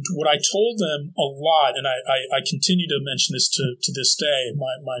 And what I told them a lot, and I continue to mention this to this day,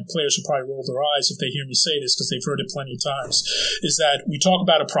 my players will probably roll their eyes if they hear me say this because they've heard it plenty of times, is that we talk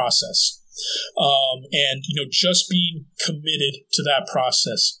about a process. And just being committed to that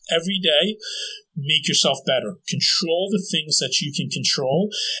process every day. Make yourself better. Control the things that you can control.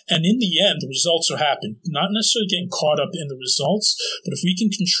 And in the end, the results will happen. Not necessarily getting caught up in the results, but if we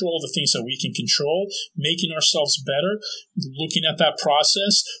can control the things that we can control, making ourselves better, looking at that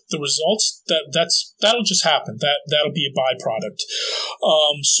process, the results, that'll just happen. That'll be a byproduct.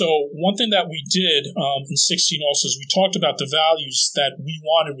 So one thing that we did in 16 also is we talked about the values that we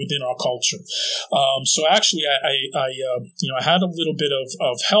wanted within our culture. So actually, I had a little bit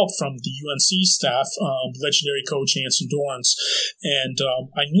of help from the UNC staff, legendary coach Anson Dorrance, and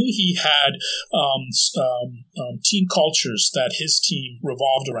I knew he had team cultures that his team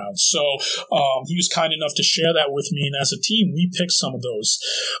revolved around. So he was kind enough to share that with me, and as a team, we picked some of those.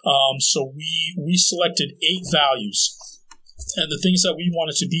 So we selected 8 values, and the things that we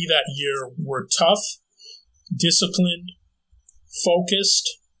wanted to be that year were tough, disciplined,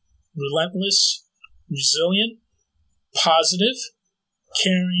 focused, relentless, resilient, positive,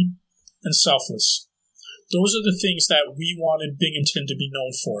 caring, and selfless. Those are the things that we wanted Binghamton to be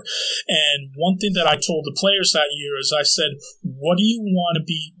known for. And one thing that I told the players that year is I said, what do you want to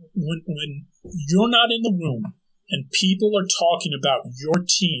be when you're not in the room and people are talking about your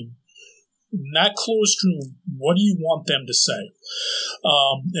team in that closed room? What do you want them to say?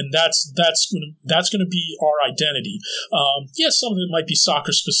 And that's going to be our identity. Yes, some of it might be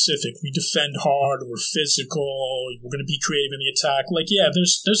soccer specific. We defend hard, we're physical, we're going to be creative in the attack.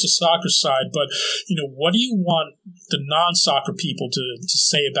 There's a soccer side, but what do you want the non-soccer people to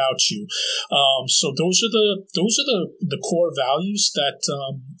say about you? So those are the core values that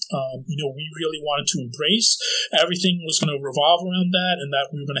we really wanted to embrace. Everything was going to revolve around that, and that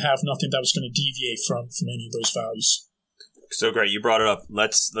we were going to have nothing that was going to deviate from any of those values. So great, you brought it up.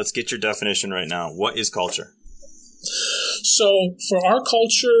 Let's get your definition right now. What is culture? So for our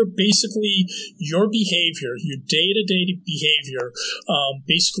culture, basically your behavior, your day-to-day behavior,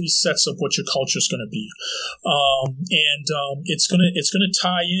 basically sets up what your culture is going to be, and it's gonna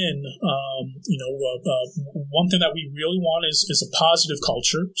tie in. One thing that we really want is a positive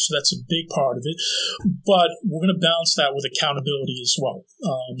culture, so that's a big part of it. But we're going to balance that with accountability as well.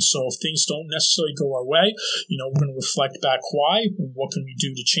 So if things don't necessarily go our way, we're going to reflect back why, what can we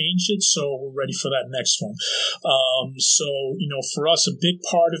do to change it, so we're ready for that next one. So for us, a big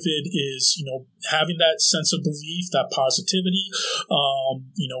part of it is, having that sense of belief, that positivity,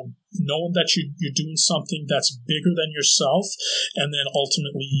 knowing that you're doing something that's bigger than yourself, and then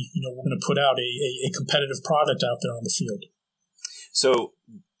ultimately, we're going to put out a competitive product out there on the field. So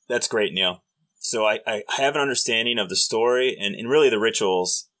that's great, Neil. So I have an understanding of the story and really the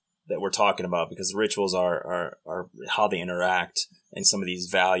rituals that we're talking about, because the rituals are how they interact and some of these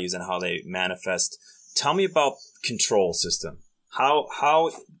values and how they manifest. Tell me about control system.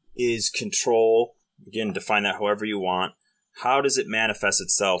 How is control, again, define that however you want, how does it manifest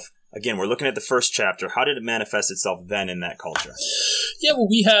itself? Again, we're looking at the first chapter. How did it manifest itself then in that culture? Yeah, well,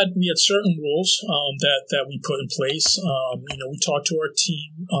 we had certain rules that we put in place. We talked to our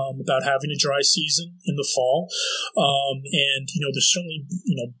team about having a dry season in the fall, and there's certainly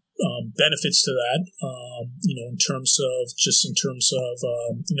benefits to that. In terms of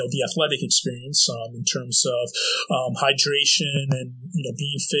the athletic experience, in terms of hydration and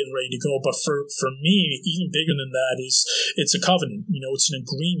being fit and ready to go. But for me, even bigger than that is it's a covenant. It's an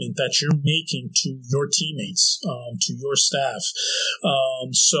agreement that you're making to your teammates, to your staff.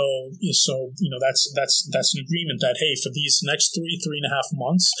 So that's an agreement that, hey, for these next 3.5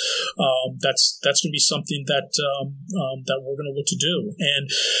 months, that's going to be something that we're going to look to do. And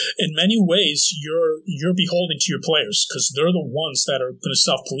in many ways, you're beholden to your players because they're the ones that are going to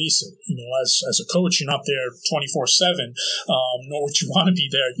self-police it. As a coach, you're not there 24/7, nor would you want to be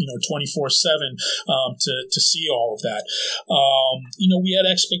there, 24/7 to see all of that. We had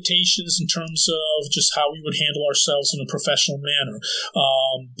expectations in terms of just how we would handle ourselves in a professional manner,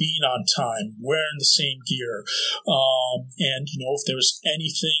 being on time, wearing the same gear, and if there was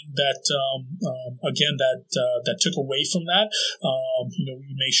anything that again that took away from that,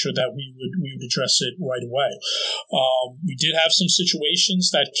 we made sure that we would address it right away. We did have some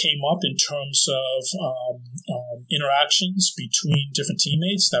situations that came up in terms of interactions between different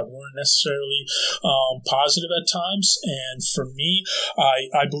teammates that weren't necessarily positive at times. And for me,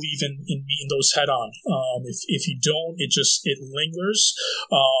 I believe in meeting those head on. If you don't, it lingers,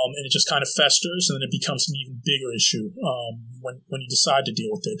 and it just kind of festers, and then it becomes an even bigger issue when you decide to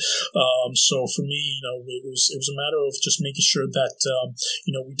deal with it. So for me, it was a matter of just making sure that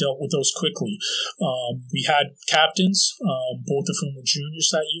we dealt with those quickly. We had captains, both of whom were juniors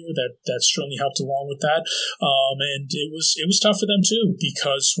that year. That certainly helped along with that, and it was tough for them too,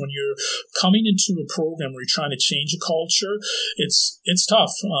 because when you're coming into a program where you're trying to change a culture, it's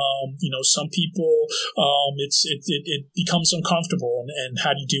tough. Some people, it becomes uncomfortable, and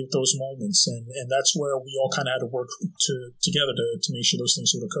how do you deal with those moments? And that's where we all kind of had to work together to make sure those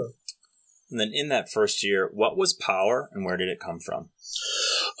things would occur. And then in that first year, what was power and where did it come from?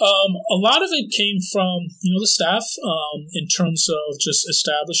 A lot of it came from, the staff, in terms of just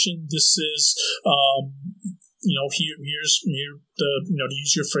establishing this is, here's the, to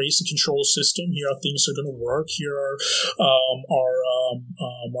use your phrase, the control system. Here are things that are going to work. Here are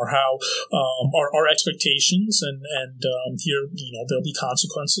how our expectations, and here there'll be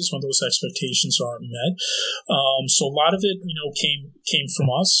consequences when those expectations aren't met. So a lot of it came from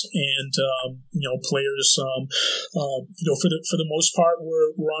us, and players for the most part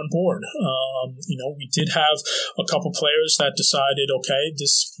were on board. We did have a couple players that decided, okay,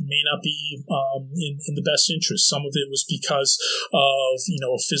 this may not be in the best interest. Some of it was because of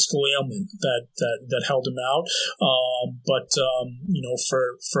a physical ailment that held him out. But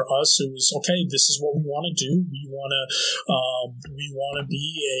for us, it was okay. This is what we want to do. We want to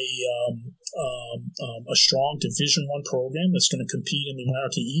be a strong Division I program that's going to compete in the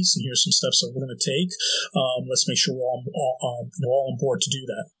America East. And here's some steps that we're going to take. Let's make sure we're all on board to do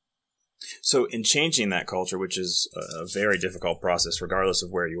that. So in changing that culture, which is a very difficult process, regardless of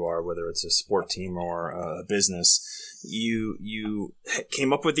where you are, whether it's a sport team or a business, you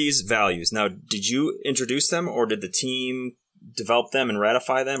came up with these values. Now, did you introduce them, or did the team develop them and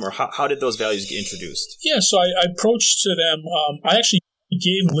ratify them, or how did those values get introduced? Yeah, so I approached to them. I actually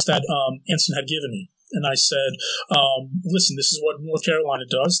gave a list that Anson had given me. And I said, listen, this is what North Carolina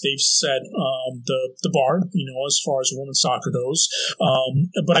does. They've set the bar, as far as women's soccer goes.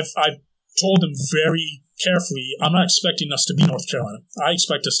 But I've told them very carefully, I'm not expecting us to be North Carolina. I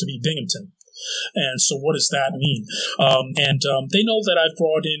expect us to be Binghamton. And so what does that mean? They know that I've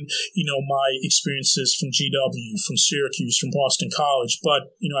brought in, my experiences from GW, from Syracuse, from Boston College.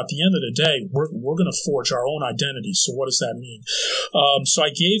 But, at the end of the day, we're going to forge our own identity. So what does that mean? So I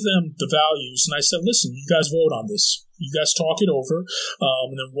gave them the values, and I said, listen, you guys vote on this. You guys talk it over,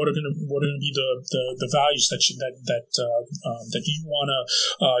 and then what are going to be the values that you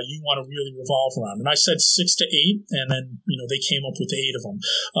want to really revolve around. And I said 6 to 8, and then they came up with 8 of them.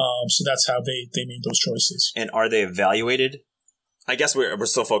 So that's how they made those choices. And are they evaluated? I guess we're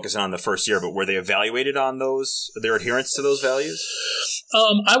still focusing on the first year, but were they evaluated on their adherence to those values?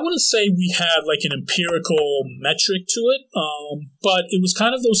 I wouldn't say we had like an empirical metric to it, but it was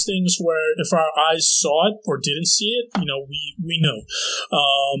kind of those things where if our eyes saw it or didn't see it, we knew.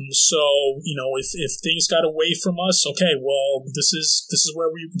 So if things got away from us, okay, well this is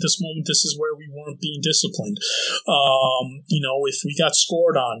where we weren't being disciplined. If we got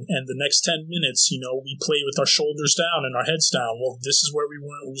scored on and the next 10 minutes, we played with our shoulders down and our heads down, well, this is where we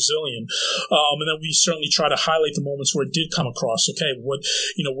weren't resilient. And then we certainly try to highlight the moments where it did come across. Okay, what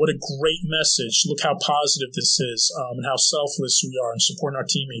a great message. Look how positive this is, and how selfless we are in supporting our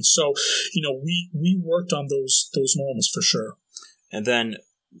teammates. So, we worked on those moments for sure. And then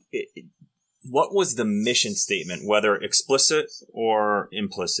what was the mission statement, whether explicit or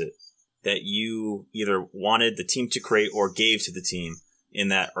implicit, that you either wanted the team to create or gave to the team in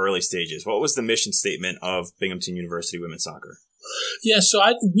that early stages? What was the mission statement of Binghamton University Women's Soccer? Yeah, so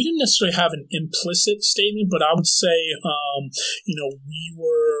we didn't necessarily have an implicit statement, but I would say, we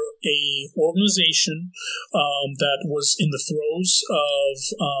were a organization that was in the throes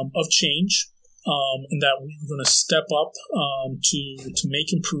of change. and that we were going to step up to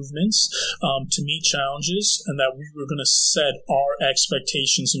make improvements, to meet challenges, and that we were going to set our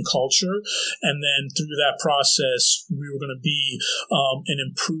expectations and culture. And then through that process, we were going to be an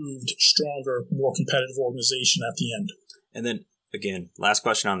improved, stronger, more competitive organization at the end. And then, again, last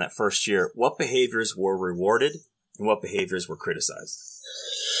question on that first year. What behaviors were rewarded and what behaviors were criticized?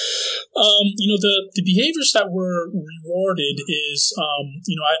 The behaviors that were rewarded is,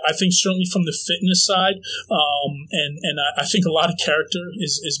 I think certainly from the fitness side, and I think a lot of character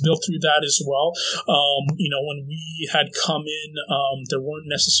is built through that as well. When we had come in, there weren't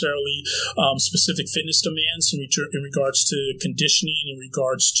necessarily specific fitness demands in regards to conditioning, in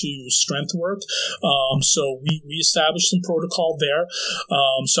regards to strength work. So we established some protocol there.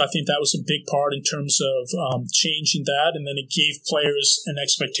 So I think that was a big part in terms of changing that, and then it gave players an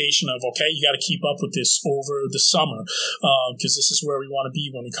expectation of, okay, you got to keep up with this over the summer, because this is where we want to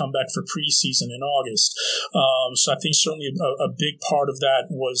be when we come back for preseason in August. So I think certainly a big part of that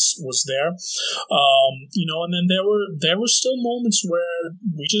was there. And then there were still moments where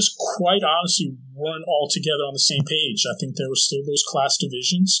we just quite honestly weren't all together on the same page. I think there were still those class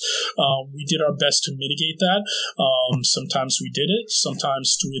divisions. We did our best to mitigate that. Sometimes we did it,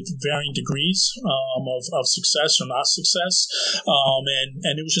 sometimes with varying degrees of success or not success.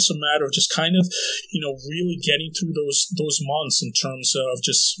 And it was just a matter of just kind of, really getting through those months in terms of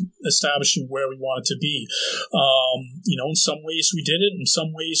just establishing where we wanted to be. In some ways we did it, in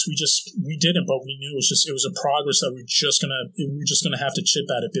some ways we didn't, but we knew it was a progress that we were just gonna have to chip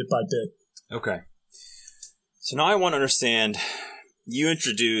at it bit by bit. Okay. So now I want to understand, you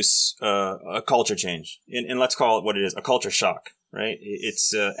introduce a culture change, and let's call it what it is, a culture shock, right?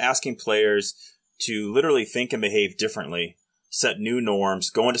 It's asking players to literally think and behave differently, set new norms,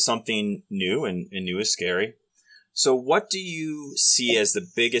 go into something new, and new is scary. So what do you see as the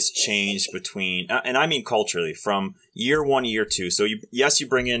biggest change between, and I mean culturally, from year one to year two? So you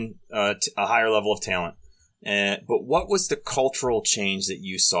bring in a higher level of talent, but what was the cultural change that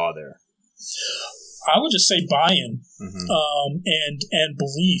you saw there? I would just say buy-in, and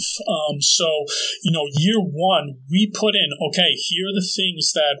belief. So, year one, we put in, okay, here are the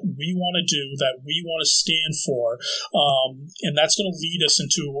things that we want to do, that we want to stand for, and that's going to lead us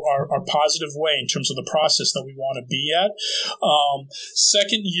into our positive way in terms of the process that we want to be at.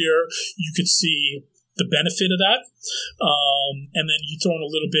 Second year, you could see the benefit of that, and then you throw in a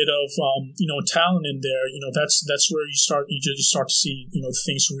little bit of talent in there. That's where you just start to see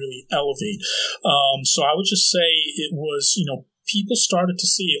things really elevate. So I would just say it was people started to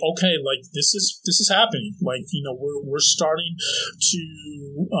see, okay, like this is happening. Like we're starting to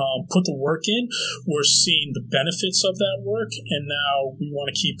put the work in. We're seeing the benefits of that work, and now we want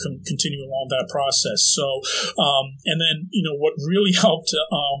to keep continuing along that process. So, and then what really helped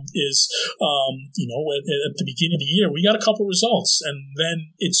is at the beginning of the year we got a couple results, and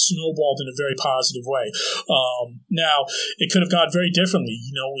then it snowballed in a very positive way. Now it could have gone very differently.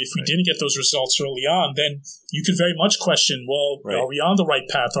 If we didn't get those results early on, then you could very much question, well, right, are we on the right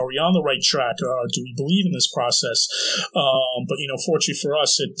path? Are we on the right track? Do we believe in this process? But fortunately for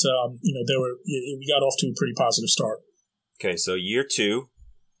us, we got off to a pretty positive start. Okay, so year two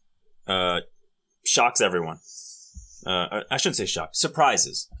shocks everyone. I shouldn't say shock,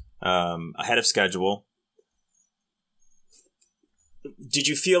 surprises. Ahead of schedule. Did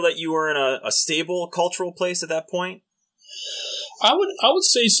you feel that you were in a stable cultural place at that point? I would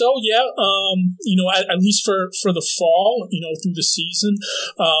say so, yeah. At least for the fall, through the season,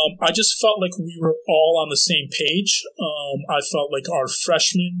 I just felt like we were all on the same page. I felt like our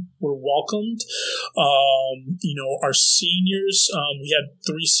freshmen were welcomed. Our seniors, we had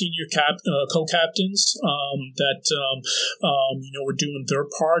 3 senior co-captains that were doing their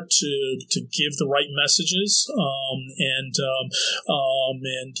part to give the right messages. And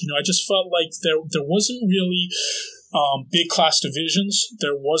I just felt like there wasn't really big class divisions.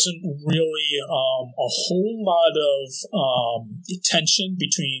 There wasn't really a whole lot of tension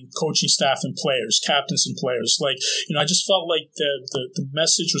between coaching staff and players, captains and players. I just felt like the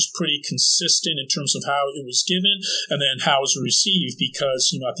message was pretty consistent in terms of how it was given and then how it was received,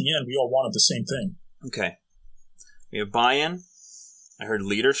 because at the end we all wanted the same thing. Okay, we have buy-in. I heard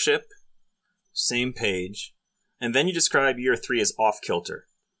leadership, same page, and then you describe year 3 as off kilter.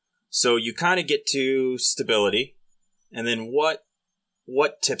 So you kind of get to stability. And then what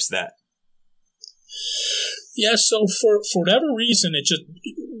tips that? Yeah, so for whatever reason,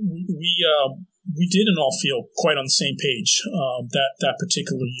 we didn't all feel quite on the same page that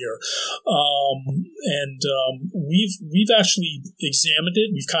particular year, we've actually examined it.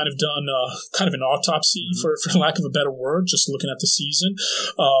 We've kind of done kind of an autopsy, for lack of a better word, just looking at the season.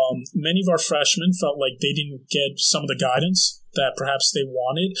 Many of our freshmen felt like they didn't get some of the guidance that perhaps they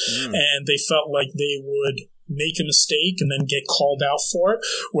wanted, and they felt like they would make a mistake and then get called out for it.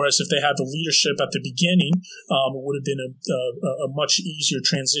 Whereas if they had the leadership at the beginning, it would have been a much easier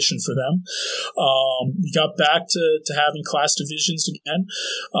transition for them. We got back to having class divisions again,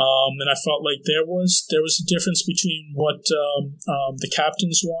 and I felt like there was a difference between what the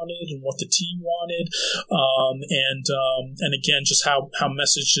captains wanted and what the team wanted, and again, just how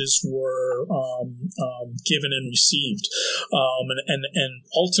messages were given and received, and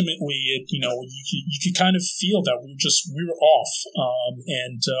ultimately, you could kind of feel that we were off,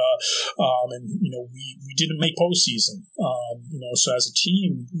 and we didn't make postseason. So as a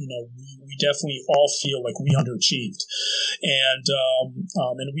team, we definitely all feel like we underachieved, and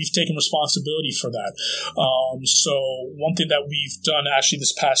we've taken responsibility for that. So one thing that we've done actually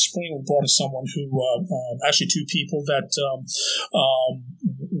this past spring, we brought in someone who actually two people that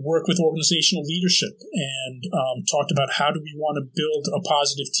work with organizational leadership and talked about how do we want to build a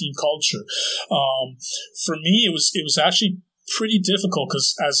positive team culture. For me, it was actually pretty difficult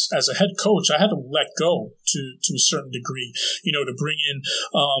because as a head coach, I had to let go to a certain degree, to bring in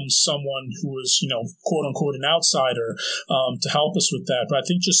someone who was, quote unquote, an outsider to help us with that. But I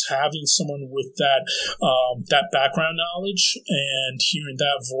think just having someone with that background knowledge and hearing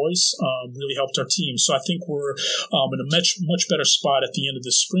that voice really helped our team. So I think we're in a much better spot at the end of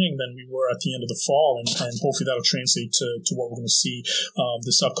the spring than we were at the end of the fall, and hopefully that'll translate to what we're going to see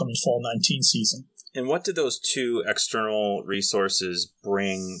this upcoming fall 19 season. And what did those two external resources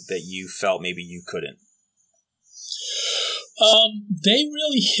bring that you felt maybe you couldn't? They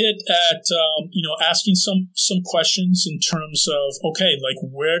really hit at, asking some questions in terms of, okay, like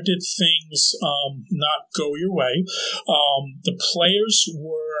where did things not go your way? The players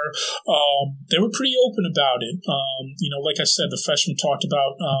were, they were pretty open about it. Like I said, the freshmen talked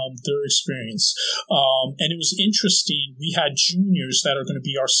about their experience. And it was interesting. We had juniors that are going to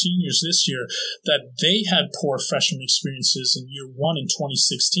be our seniors this year that they had poor freshman experiences in year one in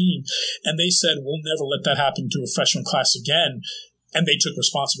 2016. And they said, we'll never let that happen to a freshman class again. And they took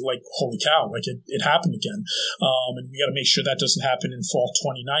responsibility, like, holy cow, like it happened again. And we got to make sure that doesn't happen in fall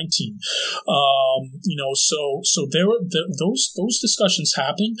 2019. So there were those discussions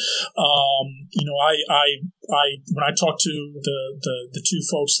happened. When I talked to the two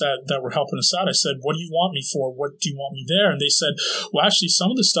folks that were helping us out, I said, what do you want me for? What do you want me there? And they said, well, actually,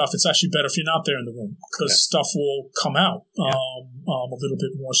 some of the stuff, it's actually better if you're not there in the room because stuff will come out a little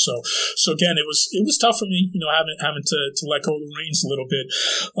bit more so. So again, it was tough for me, having to let go of the reins a little bit,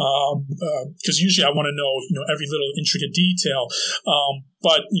 because usually I want to know, every little intricate detail.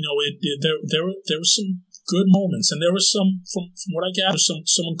 But there were some good moments, and there were some, from what I gather, some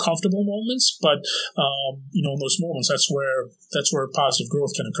uncomfortable moments. But in those moments, that's where positive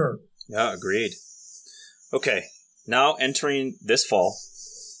growth can occur. Yeah, agreed. Okay, now entering this fall,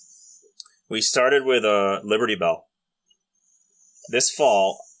 we started with a Liberty Bell. This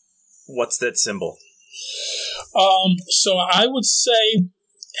fall, what's that symbol? So I would say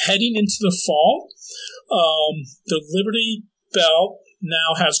heading into the fall, the Liberty Bell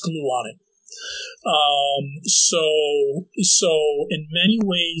now has glue on it. So in many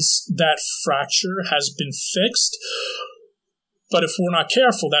ways that fracture has been fixed, but if we're not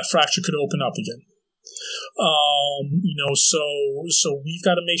careful, that fracture could open up again. So we've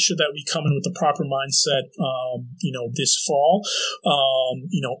got to make sure that we come in with the proper mindset, this fall.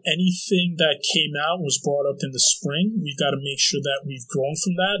 Anything that came out was brought up in the spring. We've got to make sure that we've grown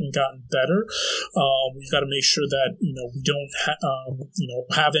from that and gotten better. We've got to make sure that, we don't,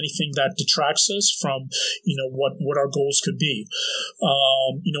 have anything that detracts us from, what our goals could be.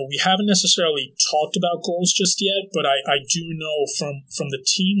 We haven't necessarily talked about goals just yet, but I do know from the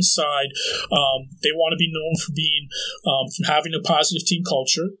team side, they want to be known for being, from having a positive team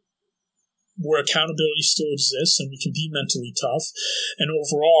culture where accountability still exists and we can be mentally tough, and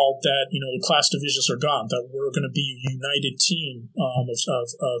overall that, the class divisions are gone, that we're going to be a united team of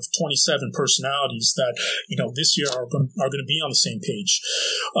 27 personalities that, this year are going to be on the same page.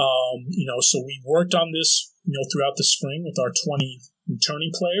 So we worked on this, throughout the spring with our 20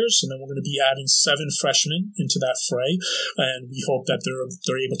 returning players, and then we're going to be adding 7 freshmen into that fray, and we hope that they're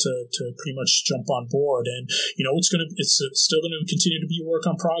able to pretty much jump on board. And it's still going to continue to be a work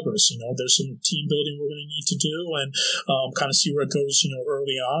on progress. There's some team building we're going to need to do, and kind of see where it goes,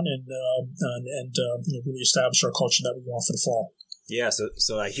 early on, and really establish our culture that we want for the fall. Yeah,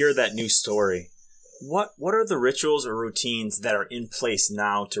 so I hear that new story. What are the rituals or routines that are in place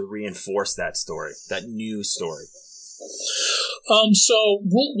now to reinforce that story, that new story? So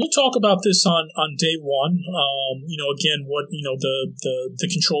we'll talk about this on day one. Again, what the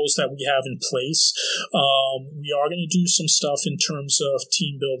controls that we have in place. We are going to do some stuff in terms of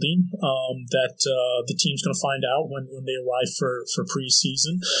team building that the team's going to find out when they arrive for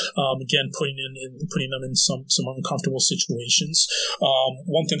preseason. Again, putting them in some uncomfortable situations.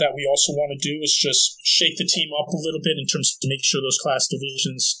 One thing that we also want to do is just shake the team up a little bit in terms of making sure those class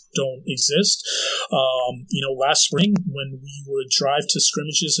divisions don't exist. Last spring when we would drive to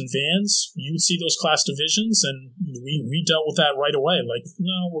scrimmages in vans, you would see those class divisions, and we dealt with that right away. Like,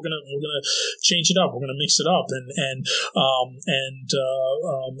 no, we're gonna change it up. We're gonna mix it up, and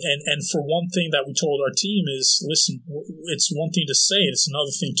for one thing that we told our team is, listen, it's one thing to say it, it's another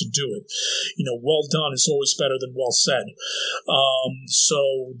thing to do it. Well done is always better than well said.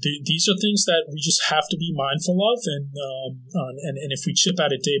 So these are things that we just have to be mindful of, and if we chip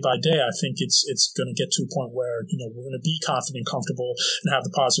at it day by day, I think it's going to get to a point where we're going to be confident, comfortable, and have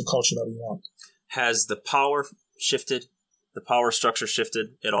the positive culture that we want. Has the power shifted? The power structure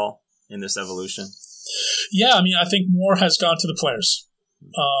shifted at all in this evolution? Yeah, I think more has gone to the players.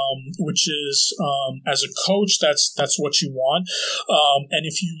 Which is, as a coach, that's what you want. And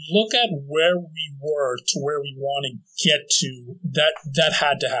if you look at where we were to where we want to get to, that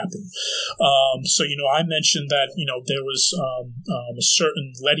had to happen. So, I mentioned that, there was, a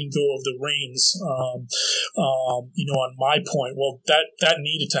certain letting go of the reins, on my point. Well, that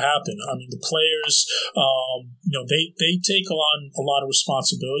needed to happen. The players, they take on a lot of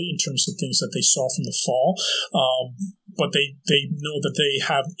responsibility in terms of things that they saw from the fall. But they know that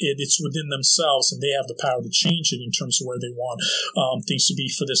it's within themselves, and they have the power to change it in terms of where they want things to be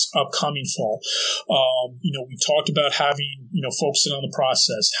for this upcoming fall. We talked about having, focusing on the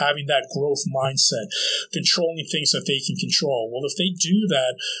process, having that growth mindset, controlling things that they can control. Well, if they do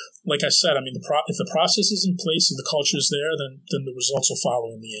that, like I said, if the process is in place and the culture is there, then the results will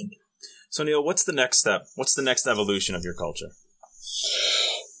follow in the end. So, Neil, what's the next step? What's the next evolution of your culture?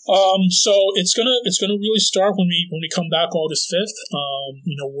 So it's gonna really start when we come back August 5th.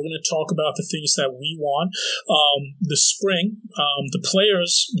 We're gonna talk about the things that we want. The spring, the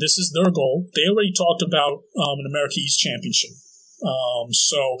players, this is their goal. They already talked about an America East Championship.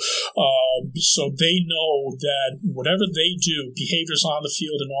 So they know that whatever they do, behaviors on the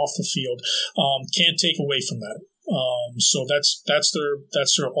field and off the field, can't take away from that. So that's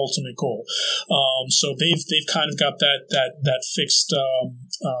their ultimate goal. So they've kind of got that fixed,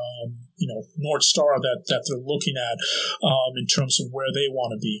 North Star that they're looking at, in terms of where they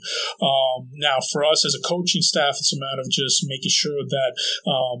want to be. Now for us as a coaching staff, it's a matter of just making sure that,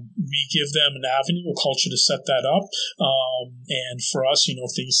 we give them an avenue, a culture to set that up. And for us,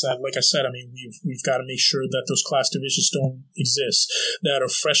 things that, like I said, we've got to make sure that those class divisions don't exist, that our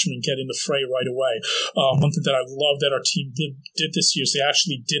freshmen get in the fray right away. One thing that I love that our team did this year is they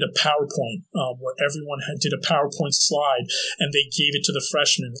actually did a PowerPoint, where everyone did a PowerPoint slide, and they gave it to the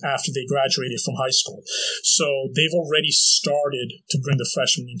freshmen after they graduated from high school. So they've already started to bring the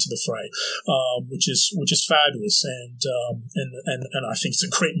freshmen into the fray, which is fabulous, and I think it's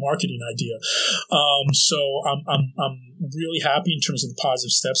a great marketing idea. So I'm really happy in terms of the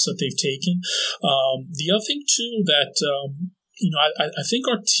positive steps that they've taken. The other thing too that I think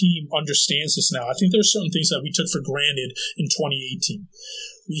our team understands this now. I think there are certain things that we took for granted in 2018.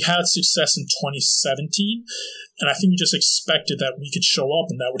 We had success in 2017, and I think we just expected that we could show up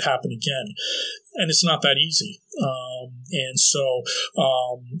and that would happen again. And it's not that easy. And so,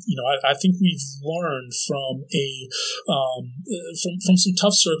 I think we've learned from from some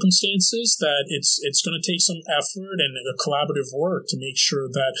tough circumstances that it's going to take some effort and a collaborative work to make sure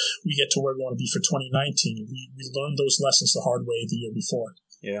that we get to where we want to be for 2019. We learned those lessons the hard way the year before.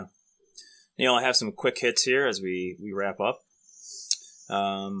 Yeah. Neil, I have some quick hits here as we wrap up.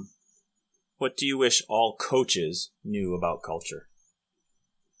 What do you wish all coaches knew about culture?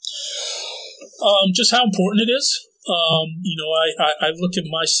 Just how important it is. I look at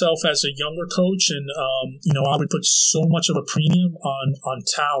myself as a younger coach, and I would put so much of a premium on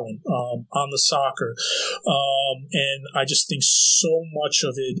talent, on the soccer, and I just think so much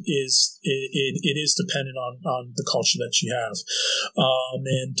of it is dependent on the culture that you have,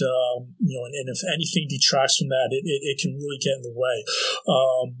 and if anything detracts from that, it can really get in the way.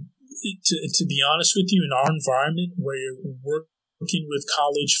 To be honest with you, in our environment where we're working with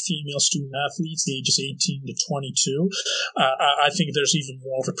college female student athletes, the ages 18 to 22, I think there's even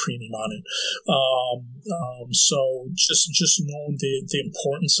more of a premium on it. So just knowing the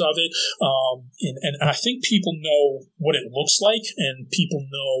importance of it, and I think people know what it looks like, and people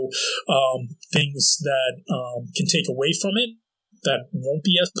know things that can take away from it that won't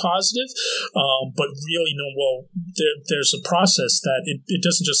be as positive, but really know, well, there's a process that it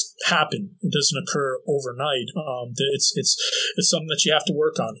doesn't just happen. It doesn't occur overnight. It's something that you have to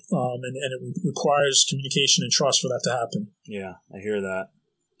work on, and it requires communication and trust for that to happen. Yeah, I hear that.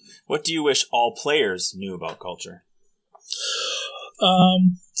 What do you wish all players knew about culture?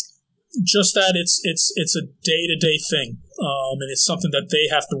 Just that it's a day-to-day thing, and it's something that they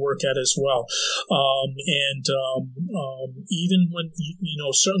have to work at as well. Even when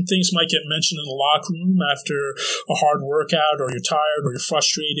certain things might get mentioned in the locker room after a hard workout, or you're tired, or you're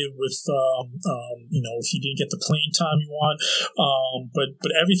frustrated with if you didn't get the playing time you want, but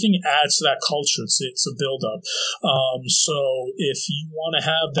everything adds to that culture. It's a build-up. So if you want to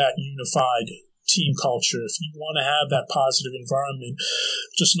have that unified team culture, if you want to have that positive environment,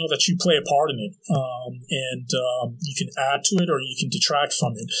 just know that you play a part in it, and you can add to it or you can detract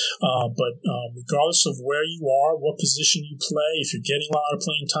from it, but regardless of where you are, what position you play, if you're getting a lot of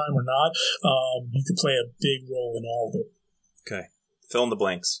playing time or not, you can play a big role in all of it. Okay, fill in the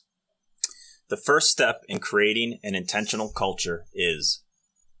blanks. The first step in creating an intentional culture is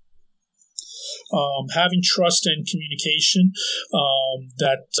having trust and communication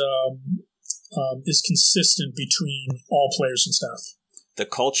that is consistent between all players and staff. The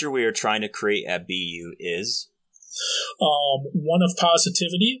culture we are trying to create at BU is one of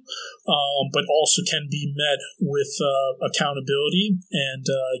positivity, but also can be met with accountability and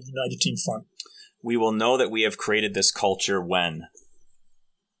united team fun. We will know that we have created this culture when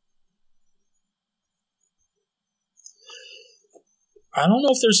I don't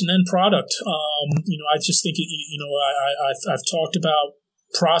know if there's an end product. I just think I've talked about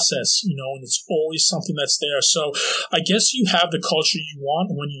process, and it's always something that's there. So I guess you have the culture you want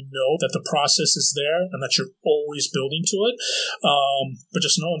when you know that the process is there and that you're always building to it. But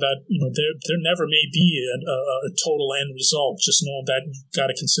just knowing that, there never may be a total end result. Just knowing that you've got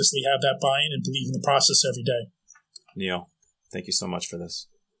to consistently have that buy-in and believe in the process every day. Neil, thank you so much for this.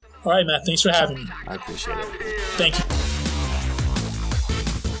 All right, Matt. Thanks for having me. I appreciate it. Thank you.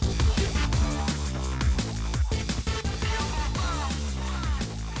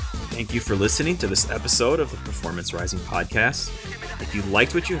 Thank you for listening to this episode of the Performance Rising Podcast. If you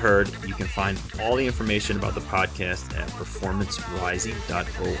liked what you heard, you can find all the information about the podcast at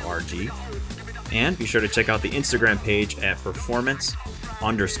performancerising.org. And be sure to check out the Instagram page at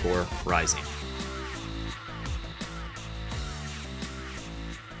performance_rising.